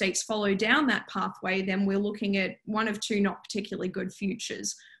United States follow down that pathway, then we're looking at one of two not particularly good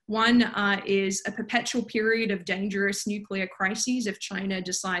futures. One is a perpetual period of dangerous nuclear crises if China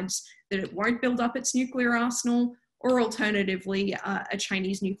decides that it won't build up its nuclear arsenal, or alternatively, a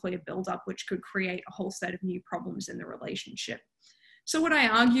Chinese nuclear buildup, which could create a whole set of new problems in the relationship. So what I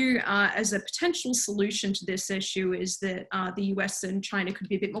argue as a potential solution to this issue is that the US and China could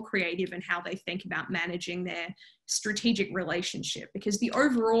be a bit more creative in how they think about managing their strategic relationship, because the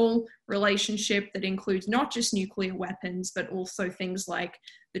overall relationship that includes not just nuclear weapons, but also things like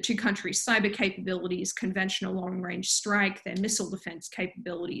the two countries' cyber capabilities, conventional long-range strike, their missile defense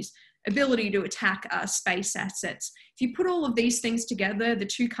capabilities, ability to attack space assets. If you put all of these things together, the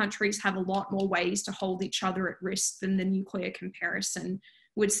two countries have a lot more ways to hold each other at risk than the nuclear comparison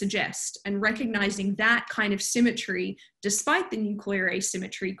would suggest. And recognizing that kind of symmetry, despite the nuclear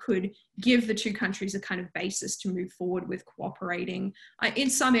asymmetry, could give the two countries a kind of basis to move forward with cooperating in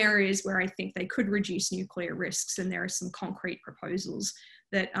some areas where I think they could reduce nuclear risks. And there are some concrete proposals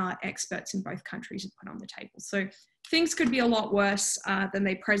that experts in both countries have put on the table. So things could be a lot worse than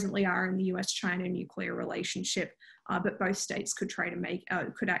they presently are in the US-China nuclear relationship, but both states could try to make,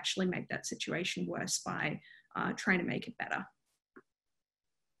 could actually make that situation worse by trying to make it better.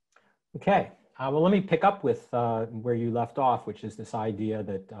 Okay, well, let me pick up with where you left off, which is this idea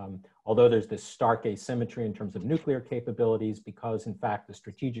that although there's this stark asymmetry in terms of nuclear capabilities, because in fact the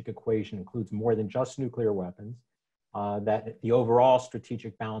strategic equation includes more than just nuclear weapons, that the overall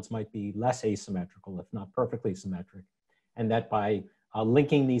strategic balance might be less asymmetrical, if not perfectly symmetric, and that by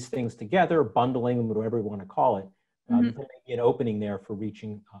linking these things together, bundling them, whatever we want to call it, there may be an opening there for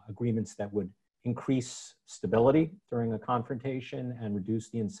reaching agreements that would increase stability during a confrontation and reduce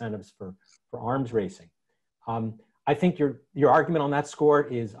the incentives for arms racing. I think your argument on that score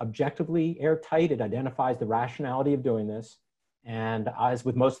is objectively airtight. It identifies the rationality of doing this. And as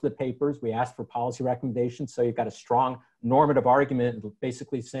with most of the papers, we asked for policy recommendations. So you've got a strong normative argument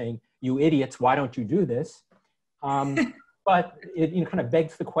basically saying, you idiots, why don't you do this? But it kind of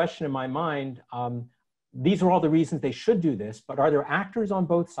begs the question in my mind, these are all the reasons they should do this, but are there actors on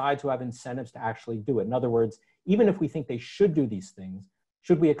both sides who have incentives to actually do it? In other words, even if we think they should do these things,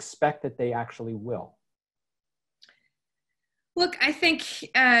 should we expect that they actually will? Look, I think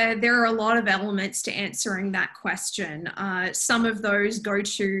there are a lot of elements to answering that question. Some of those go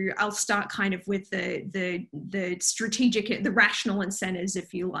to, I'll start kind of with the strategic, the rational incentives,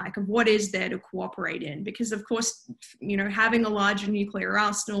 if you like, of what is there to cooperate in. Because of course, you know, having a larger nuclear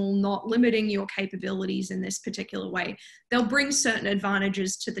arsenal, not limiting your capabilities in this particular way, they'll bring certain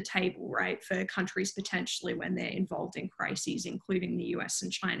advantages to the table, right, for countries potentially when they're involved in crises, including the US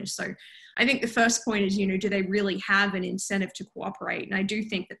and China. So I think the first point is, you know, do they really have an incentive to cooperate? And I do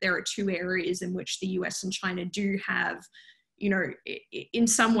think that there are two areas in which the US and China do have, you know, in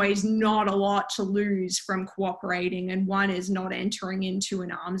some ways not a lot to lose from cooperating. And one is not entering into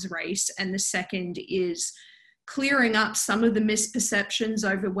an arms race. And the second is clearing up some of the misperceptions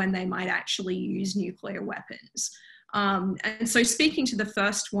over when they might actually use nuclear weapons. And so speaking to the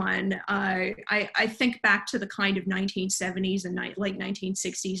first one, I think back to the kind of 1970s and late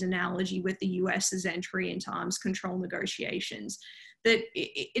 1960s analogy with the US's entry into arms control negotiations, that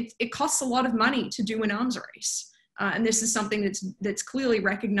it costs a lot of money to do an arms race. And this is something that's clearly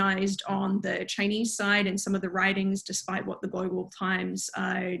recognized on the Chinese side in some of the writings, despite what the Global Times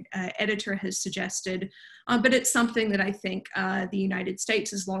editor has suggested. But it's something that I think the United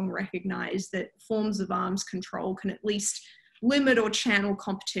States has long recognized, that forms of arms control can at least limit or channel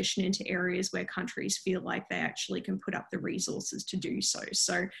competition into areas where countries feel like they actually can put up the resources to do so.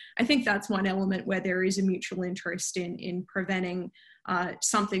 So I think that's one element where there is a mutual interest in preventing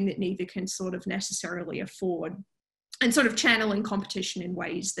something that neither can sort of necessarily afford, and sort of channeling competition in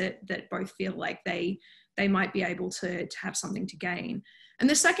ways that both feel like they might be able to have something to gain. And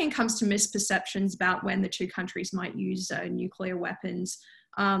the second comes to misperceptions about when the two countries might use nuclear weapons.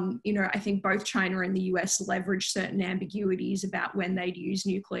 You know, I think both China and the US leverage certain ambiguities about when they'd use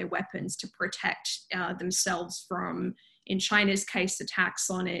nuclear weapons to protect themselves from, in China's case,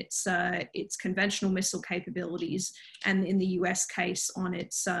 attacks on its conventional missile capabilities, and in the US case on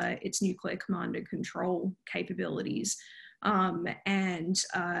its nuclear command and control capabilities. And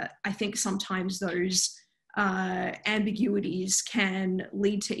I think sometimes those ambiguities can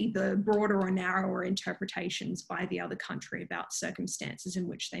lead to either broader or narrower interpretations by the other country about circumstances in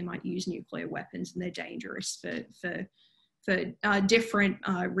which they might use nuclear weapons, and they're dangerous for different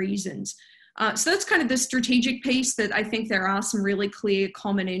reasons. So that's kind of the strategic piece, that I think there are some really clear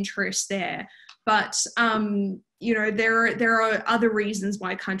common interests there. But, you know, there are other reasons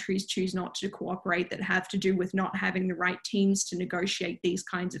why countries choose not to cooperate that have to do with not having the right teams to negotiate these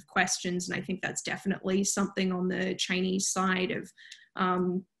kinds of questions. And I think that's definitely something on the Chinese side of,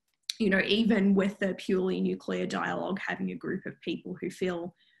 you know, even with the purely nuclear dialogue, having a group of people who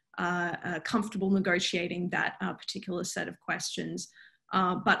feel comfortable negotiating that particular set of questions.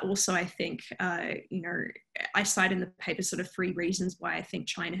 But also I think, you know, I cite in the paper sort of 3 reasons why I think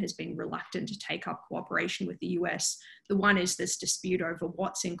China has been reluctant to take up cooperation with the US. The one is this dispute over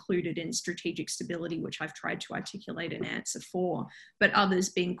what's included in strategic stability, which I've tried to articulate an answer for, but others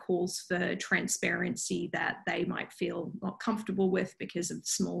being calls for transparency that they might feel not comfortable with because of the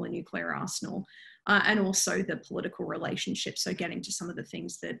smaller nuclear arsenal. And also the political relationship. So getting to some of the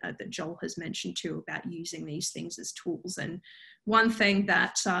things that, that Joel has mentioned too about using these things as tools. And one thing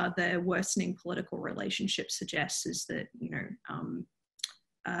that the worsening political relationship suggests is that, you know,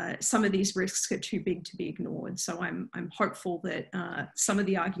 some of these risks are too big to be ignored. So I'm hopeful that some of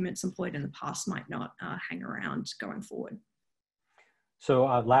the arguments employed in the past might not hang around going forward. So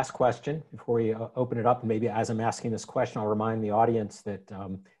last question before we open it up. And maybe as I'm asking this question, I'll remind the audience that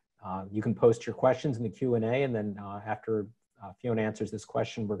you can post your questions in the Q&A, and then after Fiona answers this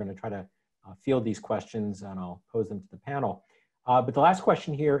question, we're going to try to field these questions and I'll pose them to the panel. But the last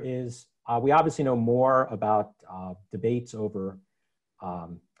question here is, we obviously know more about debates over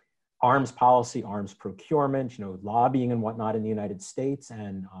arms policy, arms procurement, you know, lobbying and whatnot in the United States,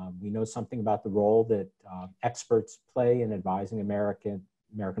 and we know something about the role that experts play in advising American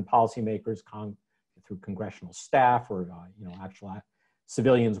policymakers through congressional staff or you know, actual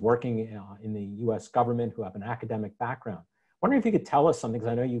civilians working in the US government who have an academic background. Wondering if you could tell us something,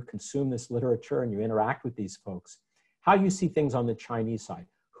 because I know you consume this literature and you interact with these folks, how you see things on the Chinese side.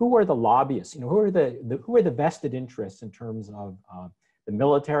 Who are the lobbyists? You know, who are the vested interests in terms of the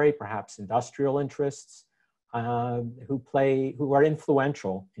military, perhaps industrial interests, who are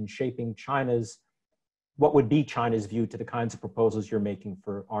influential in shaping what would be China's view to the kinds of proposals you're making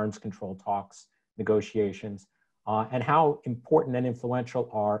for arms control talks, negotiations, and how important and influential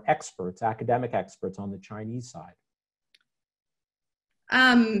are experts, academic experts on the Chinese side?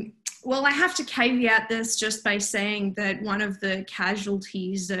 Well, I have to caveat this just by saying that one of the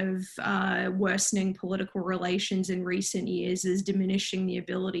casualties of worsening political relations in recent years is diminishing the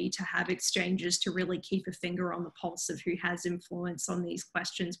ability to have exchanges to really keep a finger on the pulse of who has influence on these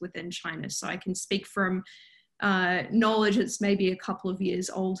questions within China. So I can speak from knowledge that's maybe a couple of years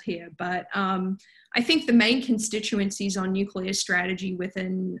old here, but I think the main constituencies on nuclear strategy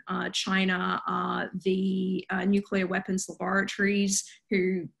within China are the nuclear weapons laboratories,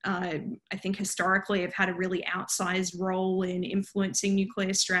 who I think historically have had a really outsized role in influencing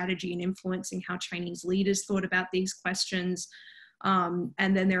nuclear strategy and influencing how Chinese leaders thought about these questions. And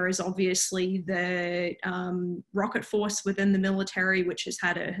then there is obviously the rocket force within the military, which has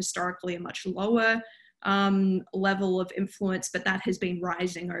had historically a much lower level of influence, but that has been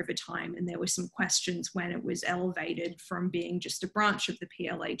rising over time. And there were some questions when it was elevated from being just a branch of the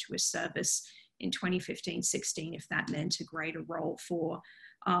PLA to a service in 2015-16, if that meant a greater role for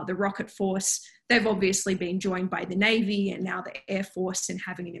the rocket force. They've obviously been joined by the Navy and now the Air Force in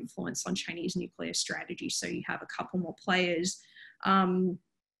having an influence on Chinese nuclear strategy. So you have a couple more players.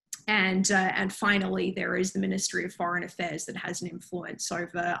 And finally, there is the Ministry of Foreign Affairs that has an influence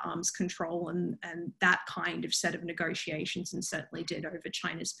over arms control and that kind of set of negotiations, and certainly did over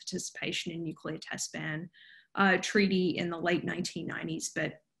China's participation in nuclear test ban treaty in the late 1990s,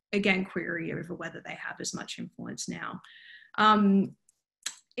 but again, query over whether they have as much influence now.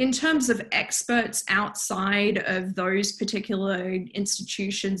 In terms of experts outside of those particular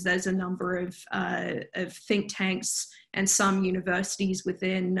institutions, there's a number of think tanks and some universities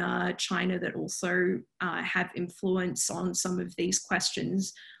within China that also have influence on some of these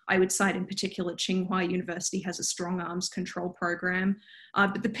questions. I would cite in particular Tsinghua University has a strong arms control program,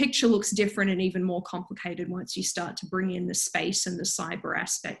 but the picture looks different and even more complicated once you start to bring in the space and the cyber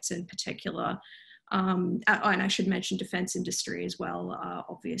aspects in particular. And I should mention defense industry as well,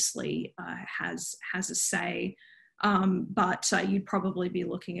 obviously has a say. But you'd probably be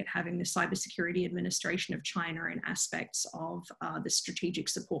looking at having the Cybersecurity Administration of China and aspects of the strategic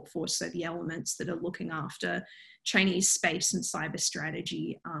support force, so the elements that are looking after Chinese space and cyber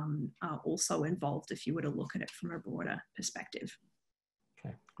strategy are also involved if you were to look at it from a broader perspective.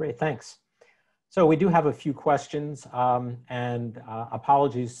 Okay, great, thanks. So we do have a few questions, and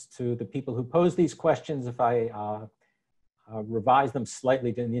apologies to the people who posed these questions if I revise them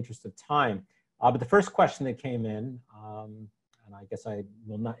slightly in the interest of time. But the first question that came in, and I guess I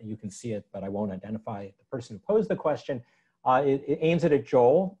will not, you can see it, but I won't identify the person who posed the question. It aims it at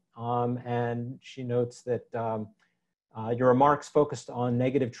Joel, and she notes that your remarks focused on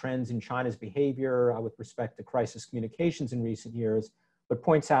negative trends in China's behavior with respect to crisis communications in recent years, but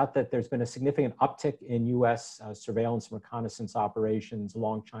points out that there's been a significant uptick in US surveillance and reconnaissance operations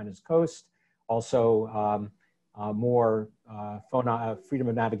along China's coast. Also, more freedom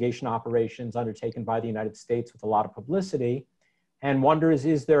of navigation operations undertaken by the United States with a lot of publicity. and wonders,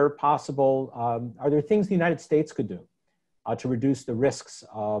 is there possible, are there things the United States could do to reduce the risks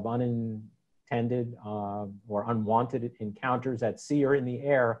of unintended or unwanted encounters at sea or in the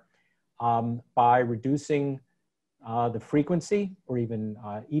air by reducing the frequency, or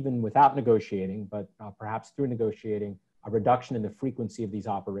even without negotiating, but perhaps through negotiating, a reduction in the frequency of these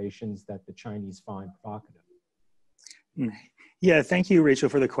operations that the Chinese find provocative? Yeah, thank you, Rachel,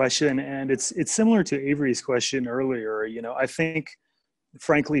 for the question. And it's similar to Avery's question earlier. You know, I think,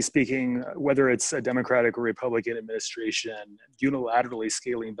 frankly speaking, whether it's a Democratic or Republican administration unilaterally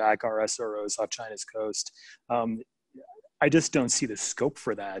scaling back our SROs off China's coast, I just don't see the scope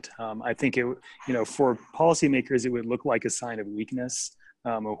for that. I think for policymakers, it would look like a sign of weakness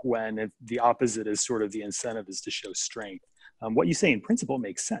when the opposite is sort of the incentive is to show strength. What you say in principle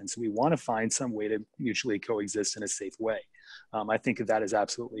makes sense. We want to find some way to mutually coexist in a safe way. I think that is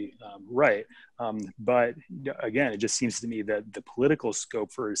absolutely right. But again, it just seems to me that the political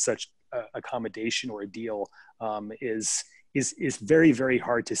scope for such accommodation or a deal is very, very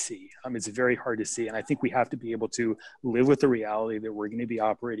hard to see. It's very hard to see. And I think we have to be able to live with the reality that we're going to be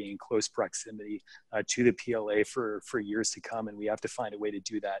operating in close proximity to the PLA for years to come. And we have to find a way to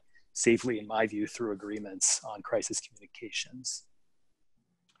do that safely, in my view, through agreements on crisis communications.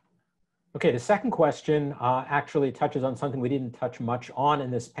 Okay, the second question actually touches on something we didn't touch much on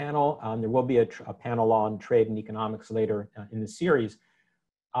in this panel. There will be a panel on trade and economics later in the series.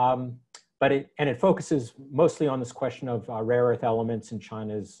 But it focuses mostly on this question of rare earth elements and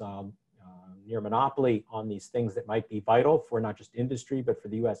China's near monopoly on these things that might be vital for not just industry, but for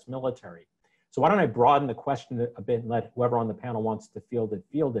the US military. So why don't I broaden the question a bit and let whoever on the panel wants to field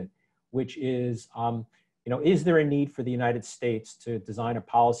it, which is, is there a need for the United States to design a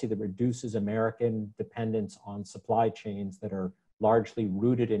policy that reduces American dependence on supply chains that are largely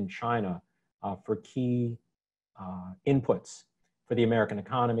rooted in China for key inputs for the American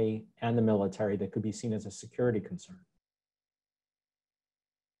economy and the military that could be seen as a security concern?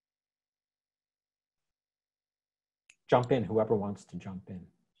 Jump in, whoever wants to jump in.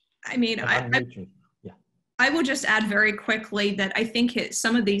 I mean, I will just add very quickly that I think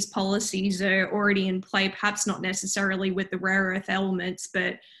some of these policies are already in play, perhaps not necessarily with the rare earth elements,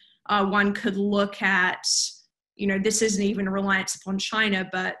 but one could look at, this isn't even a reliance upon China,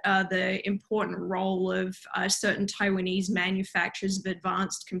 but the important role of certain Taiwanese manufacturers of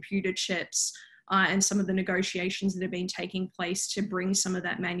advanced computer chips and some of the negotiations that have been taking place to bring some of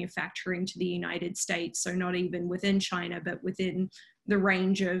that manufacturing to the United States. So not even within China, but within the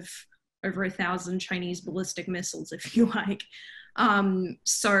range of over 1,000 Chinese ballistic missiles, if you like.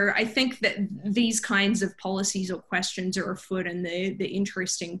 So I think that these kinds of policies or questions are afoot, and the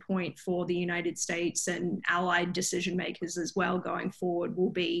interesting point for the United States and allied decision makers as well going forward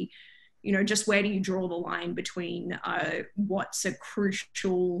will be, just where do you draw the line between what's a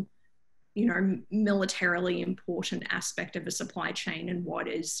crucial, militarily important aspect of a supply chain and what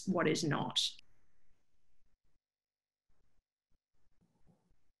is not.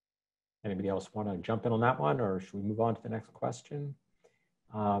 Anybody else want to jump in on that one, or should we move on to the next question?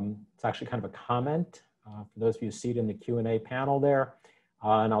 It's actually kind of a comment for those of you who see it in the Q&A panel there,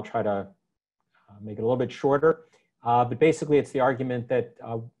 and I'll try to make it a little bit shorter. But basically, it's the argument that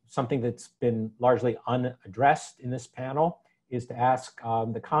something that's been largely unaddressed in this panel is to ask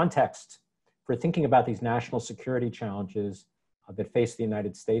the context for thinking about these national security challenges that face the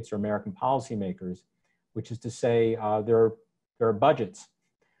United States or American policymakers, which is to say there are budgets.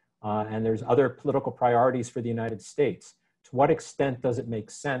 And there's other political priorities for the United States. To what extent does it make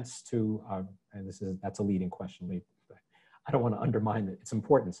sense to, and that's a leading question, I don't want to undermine its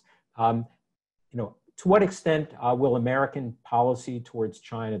importance. To what extent will American policy towards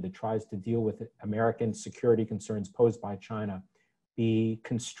China that tries to deal with American security concerns posed by China be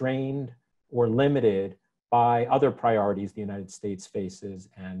constrained or limited by other priorities the United States faces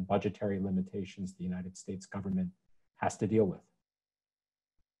and budgetary limitations the United States government has to deal with?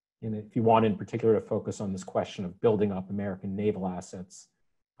 And if you want in particular to focus on this question of building up American naval assets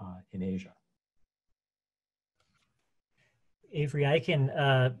in Asia. Avery, I can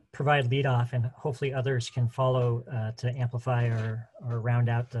provide lead off and hopefully others can follow to amplify or round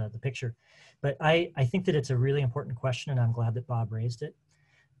out the picture. But I think that it's a really important question, and I'm glad that Bob raised it.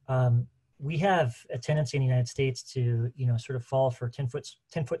 We have a tendency in the United States to, sort of fall for 10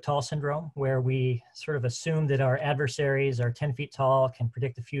 foot tall syndrome, where we sort of assume that our adversaries are 10 feet tall, can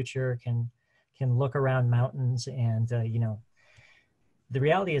predict the future, can look around mountains. And, the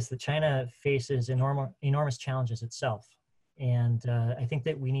reality is that China faces enormous challenges itself. And I think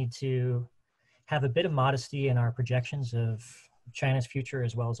that we need to have a bit of modesty in our projections of China's future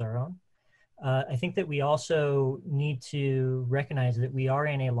as well as our own. I think that we also need to recognize that we are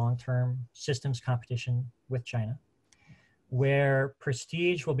in a long-term systems competition with China, where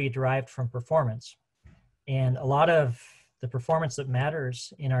prestige will be derived from performance. And a lot of the performance that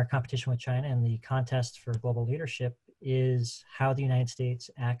matters in our competition with China and the contest for global leadership is how the United States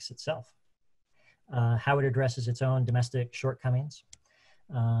acts itself, how it addresses its own domestic shortcomings,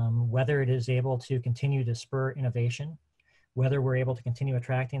 whether it is able to continue to spur innovation, whether we're able to continue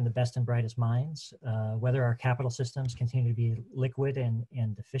attracting the best and brightest minds, whether our capital systems continue to be liquid and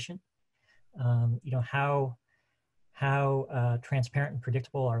efficient, you know, how transparent and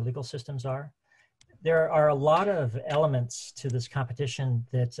predictable our legal systems are. There are a lot of elements to this competition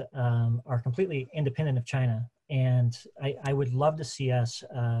that are completely independent of China. And I would love to see us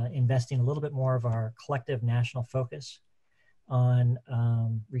investing a little bit more of our collective national focus on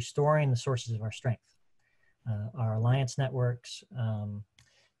restoring the sources of our strength, our alliance networks,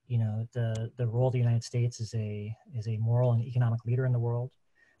 you know, the role of the United States as a moral and economic leader in the world,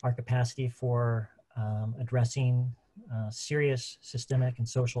 our capacity for addressing serious systemic and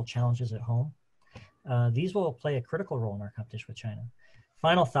social challenges at home. These will play a critical role in our competition with China.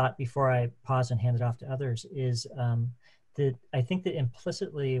 Final thought before I pause and hand it off to others is that I think that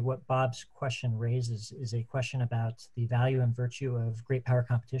implicitly what Bob's question raises is a question about the value and virtue of great power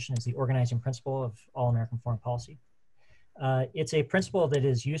competition as the organizing principle of all American foreign policy. It's a principle that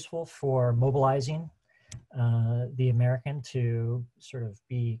is useful for mobilizing the American to sort of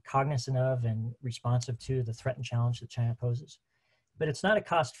be cognizant of and responsive to the threat and challenge that China poses. But it's not a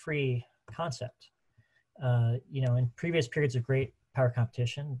cost-free concept. You know, in previous periods of great power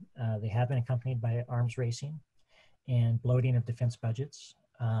competition, they have been accompanied by arms racing and bloating of defense budgets.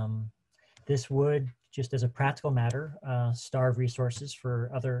 This would, just as a practical matter, starve resources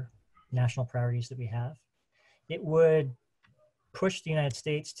for other national priorities that we have. It would push the United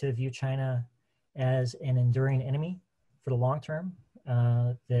States to view China as an enduring enemy for the long term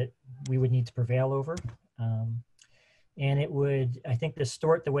that we would need to prevail over. And it would, I think,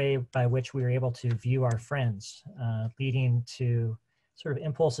 distort the way by which we are able to view our friends, leading to sort of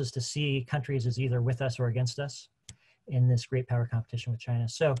impulses to see countries as either with us or against us in this great power competition with China.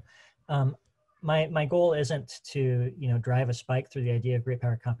 So my goal isn't to, you know, drive a spike through the idea of great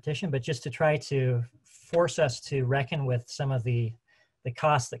power competition, but just to try to force us to reckon with some of the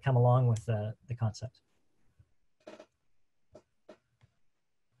costs that come along with the concept.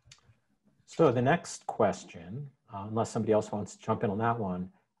 So the next question, unless somebody else wants to jump in on that one,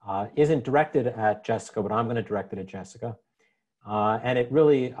 isn't directed at Jessica, but I'm going to direct it at Jessica. And it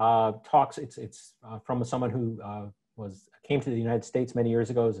really talks, it's from someone who came to the United States many years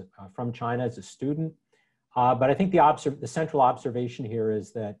ago from China as a student. But I think the central observation here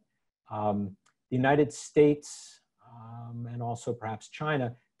is that the United States and also perhaps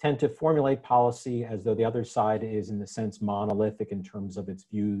China tend to formulate policy as though the other side is, in the sense, monolithic in terms of its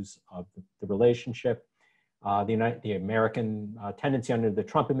views of the relationship. The American tendency under the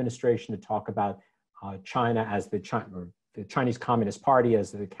Trump administration to talk about China as the Chinese Communist Party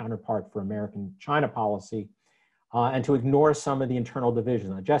as the counterpart for American China policy, and to ignore some of the internal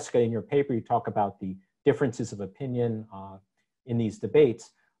divisions. Now, Jessica, in your paper, you talk about the differences of opinion in these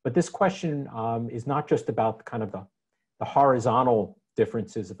debates, but this question is not just about kind of the horizontal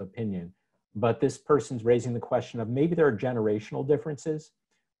differences of opinion, but this person's raising the question of maybe there are generational differences,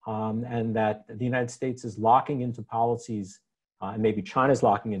 and that the United States is locking into policies, and maybe China's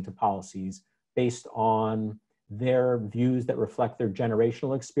locking into policies based on their views that reflect their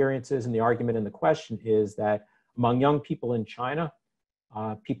generational experiences. And the argument in the question is that among young people in China,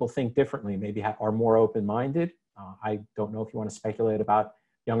 people think differently, maybe are more open-minded. I don't know if you want to speculate about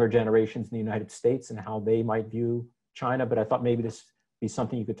younger generations in the United States and how they might view China, but I thought maybe this would be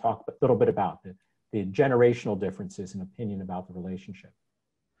something you could talk a little bit about, the generational differences in opinion about the relationship.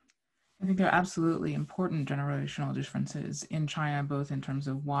 I think there are absolutely important generational differences in China, both in terms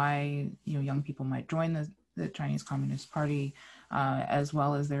of why, you know, young people might join the Chinese Communist Party, as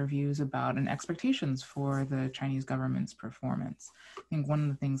well as their views about and expectations for the Chinese government's performance. I think one of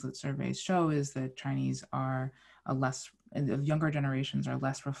the things that surveys show is that Chinese are younger generations are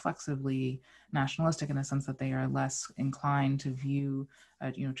less reflexively nationalistic in the sense that they are less inclined to view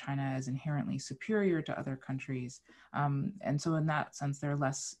you know, China as inherently superior to other countries. And so in that sense, they're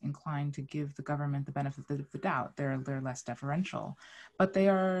less inclined to give the government the benefit of the doubt. They're less deferential, but they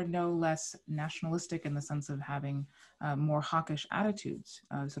are no less nationalistic in the sense of having more hawkish attitudes,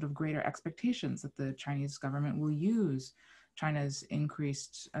 sort of greater expectations that the Chinese government will use China's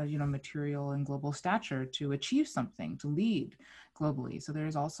increased, you know, material and global stature to achieve something, to lead globally. So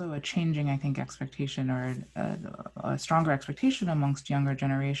there's also a changing, I think, expectation, or a stronger expectation amongst younger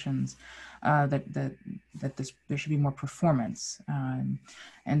generations that there should be more performance,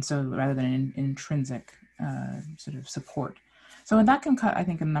 and so rather than an intrinsic sort of support. So and that can cut, I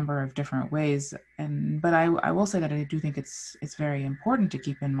think, a number of different ways. But I will say that I do think it's very important to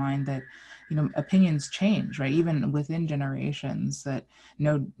keep in mind that, you know, opinions change, right? Even within generations, that, you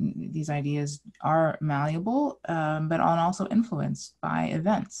know, these ideas are malleable, but also influenced by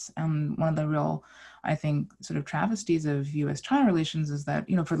events. And one of the real, I think, sort of travesties of U.S.-China relations is that,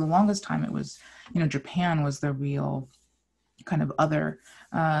 you know, for the longest time it was, you know, Japan was the real kind of other,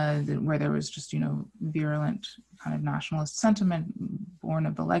 where there was just, you know, virulent kind of nationalist sentiment born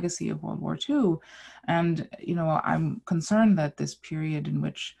of the legacy of World War II. And, you know, I'm concerned that this period in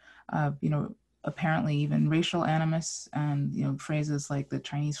which, you know, apparently even racial animus and, you know, phrases like the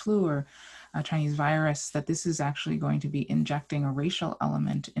Chinese flu or Chinese virus, that this is actually going to be injecting a racial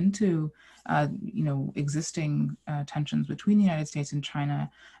element into, you know, existing tensions between the United States and China,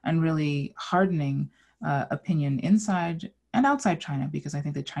 and really hardening opinion inside and outside China, because I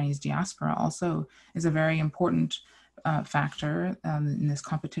think the Chinese diaspora also is a very important factor in this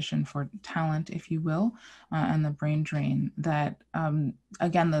competition for talent, if you will, and the brain drain that,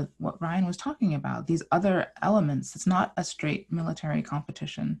 again, what Ryan was talking about, these other elements, it's not a straight military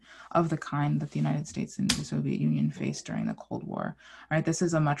competition of the kind that the United States and the Soviet Union faced during the Cold War, right? This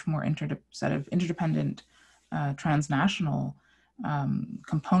is a much more set of interdependent transnational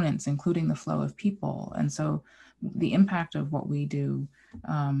components, including the flow of people. And so the impact of what we do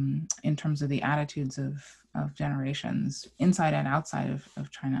in terms of the attitudes of generations inside and outside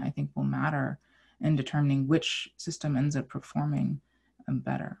of China, I think will matter in determining which system ends up performing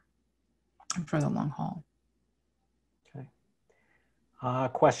better for the long haul. Okay.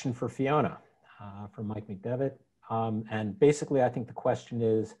 Question for Fiona from Mike McDevitt. And basically, I think the question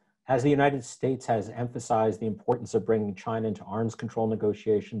is, as the United States has emphasized the importance of bringing China into arms control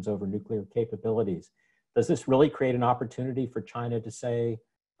negotiations over nuclear capabilities, does this really create an opportunity for China to say,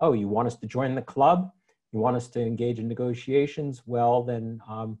 oh, you want us to join the club? You want us to engage in negotiations? Well, then,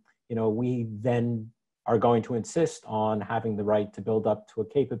 you know, we then are going to insist on having the right to build up to a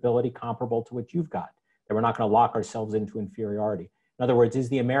capability comparable to what you've got, that we're not going to lock ourselves into inferiority. In other words, is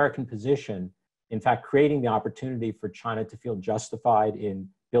the American position, in fact, creating the opportunity for China to feel justified in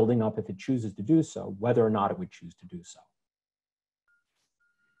building up if it chooses to do so, whether or not it would choose to do so?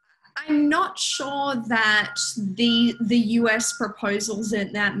 I'm not sure that the US proposals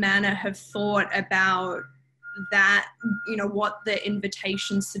in that manner have thought about that, you know, what the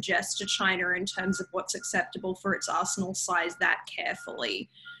invitation suggests to China in terms of what's acceptable for its arsenal size that carefully.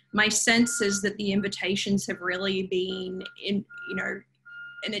 My sense is that the invitations have really been in, you know,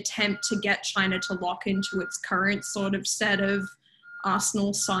 an attempt to get China to lock into its current sort of set of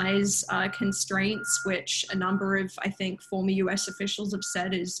arsenal size constraints, which a number of, I think, former US officials have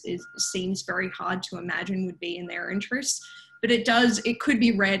said seems very hard to imagine would be in their interests. But it could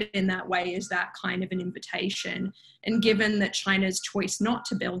be read in that way as that kind of an invitation. And given that China's choice not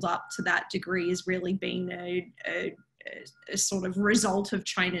to build up to that degree has really been a sort of result of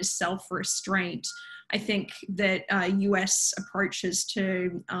China's self-restraint, I think that US approaches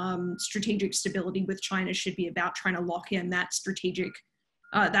to strategic stability with China should be about trying to lock in that strategic,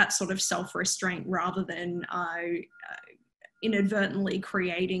 that sort of self-restraint, rather than inadvertently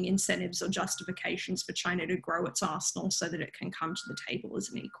creating incentives or justifications for China to grow its arsenal so that it can come to the table as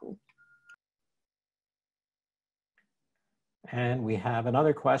an equal. And we have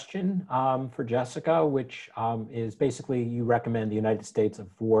another question for Jessica, which is basically, you recommend the United States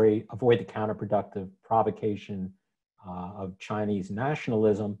avoid the counterproductive provocation of Chinese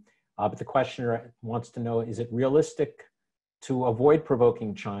nationalism. But the questioner wants to know, is it realistic to avoid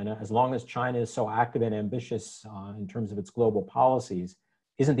provoking China as long as China is so active and ambitious in terms of its global policies?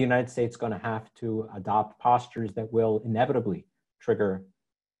 Isn't the United States going to have to adopt postures that will inevitably trigger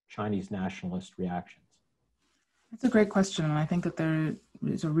Chinese nationalist reactions? That's a great question, and I think that there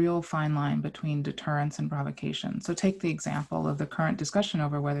is a real fine line between deterrence and provocation. So take the example of the current discussion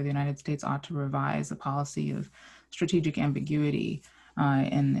over whether the United States ought to revise the policy of strategic ambiguity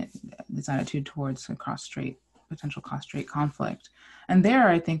in its attitude towards a potential cross-strait conflict. And there,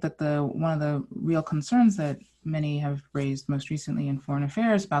 I think that one of the real concerns that many have raised most recently in foreign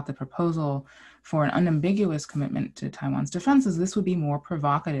affairs about the proposal for an unambiguous commitment to Taiwan's defense is this would be more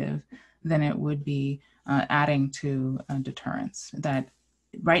provocative than it would be adding to deterrence. That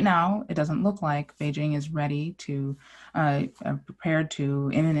right now, it doesn't look like Beijing is ready to, prepared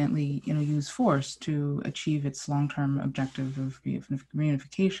to imminently use force to achieve its long-term objective of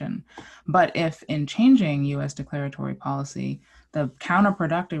reunification. But if in changing US declaratory policy the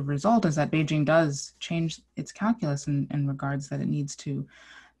counterproductive result is that Beijing does change its calculus in regards that it needs to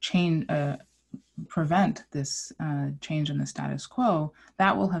change, prevent this change in the status quo.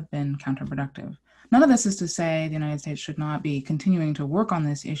 That will have been counterproductive. None of this is to say the United States should not be continuing to work on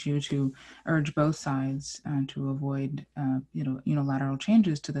this issue to urge both sides to avoid unilateral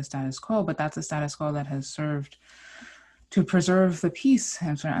changes to the status quo, but that's a status quo that has served to preserve the peace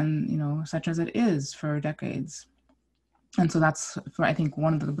and such as it is for decades. And so that's, I think,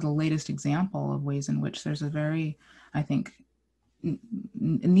 one of the latest example of ways in which there's a very, I think,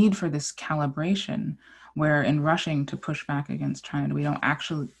 need for this calibration, where in rushing to push back against China, we don't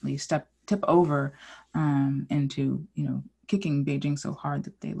actually tip over into kicking Beijing so hard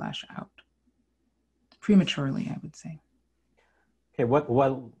that they lash out prematurely, I would say. Okay,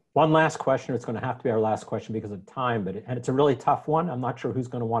 one last question. It's going to have to be our last question because of time, and it's a really tough one. I'm not sure who's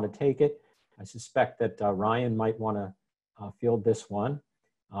going to want to take it. I suspect that Ryan might want to field this one,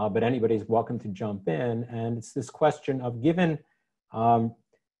 but anybody's welcome to jump in. And it's this question of, given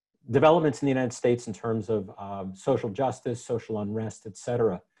developments in the United States in terms of social justice, social unrest, et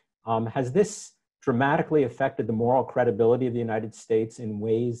cetera, has this dramatically affected the moral credibility of the United States in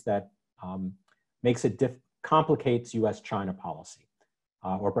ways that makes it complicates U.S.-China policy,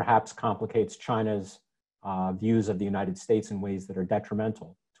 or perhaps complicates China's views of the United States in ways that are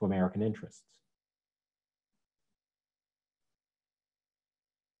detrimental to American interests?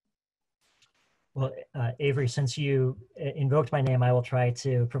 Well, Avery, since you invoked my name, I will try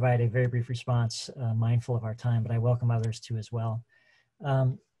to provide a very brief response, mindful of our time, but I welcome others too as well.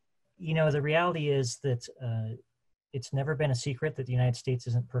 The reality is that it's never been a secret that the United States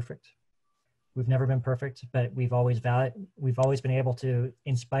isn't perfect. We've never been perfect, but we've always been able to,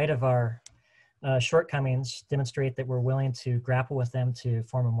 in spite of our shortcomings, demonstrate that we're willing to grapple with them to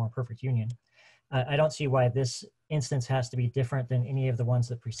form a more perfect union. I don't see why this instance has to be different than any of the ones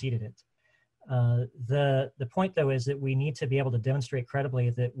that preceded it. The point, though, is that we need to be able to demonstrate credibly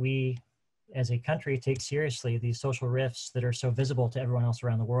that we, as a country, take seriously these social rifts that are so visible to everyone else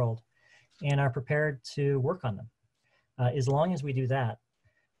around the world and are prepared to work on them. As long as we do that,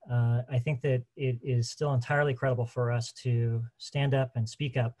 I think that it is still entirely credible for us to stand up and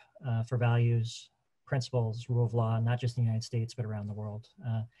speak up for values, principles, rule of law, not just in the United States, but around the world.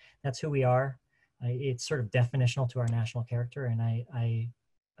 That's who we are. It's sort of definitional to our national character, and I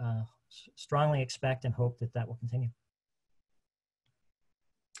strongly expect and hope that that will continue.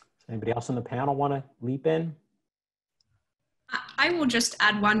 Does anybody else on the panel want to leap in? I will just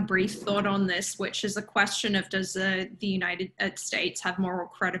add one brief thought on this, which is a question of, does the United States have moral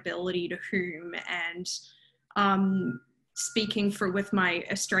credibility to whom? And speaking with my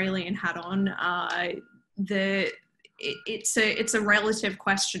Australian hat on, it's a relative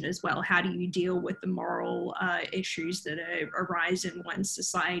question as well. How do you deal with the moral issues that arise in one's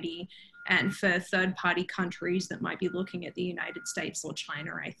society? And for third-party countries that might be looking at the United States or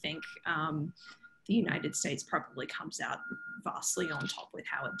China, I think the United States probably comes out vastly on top with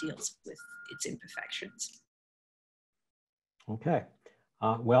how it deals with its imperfections. Okay.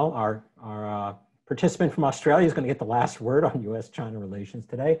 Well, our participant from Australia is going to get the last word on U.S.-China relations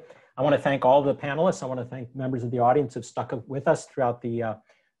today. I want to thank all the panelists. I want to thank members of the audience who have stuck with us throughout the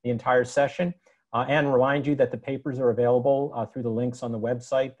entire session, and remind you that the papers are available through the links on the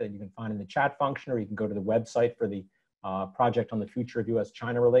website that you can find in the chat function, or you can go to the website for the project on the future of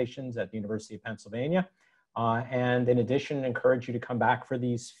U.S.-China relations at the University of Pennsylvania. And in addition, encourage you to come back for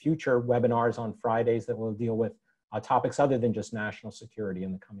these future webinars on Fridays that will deal with topics other than just national security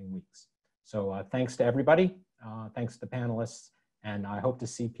in the coming weeks. So thanks to everybody. Thanks to the panelists. And I hope to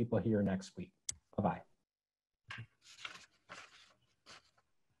see people here next week. Bye-bye.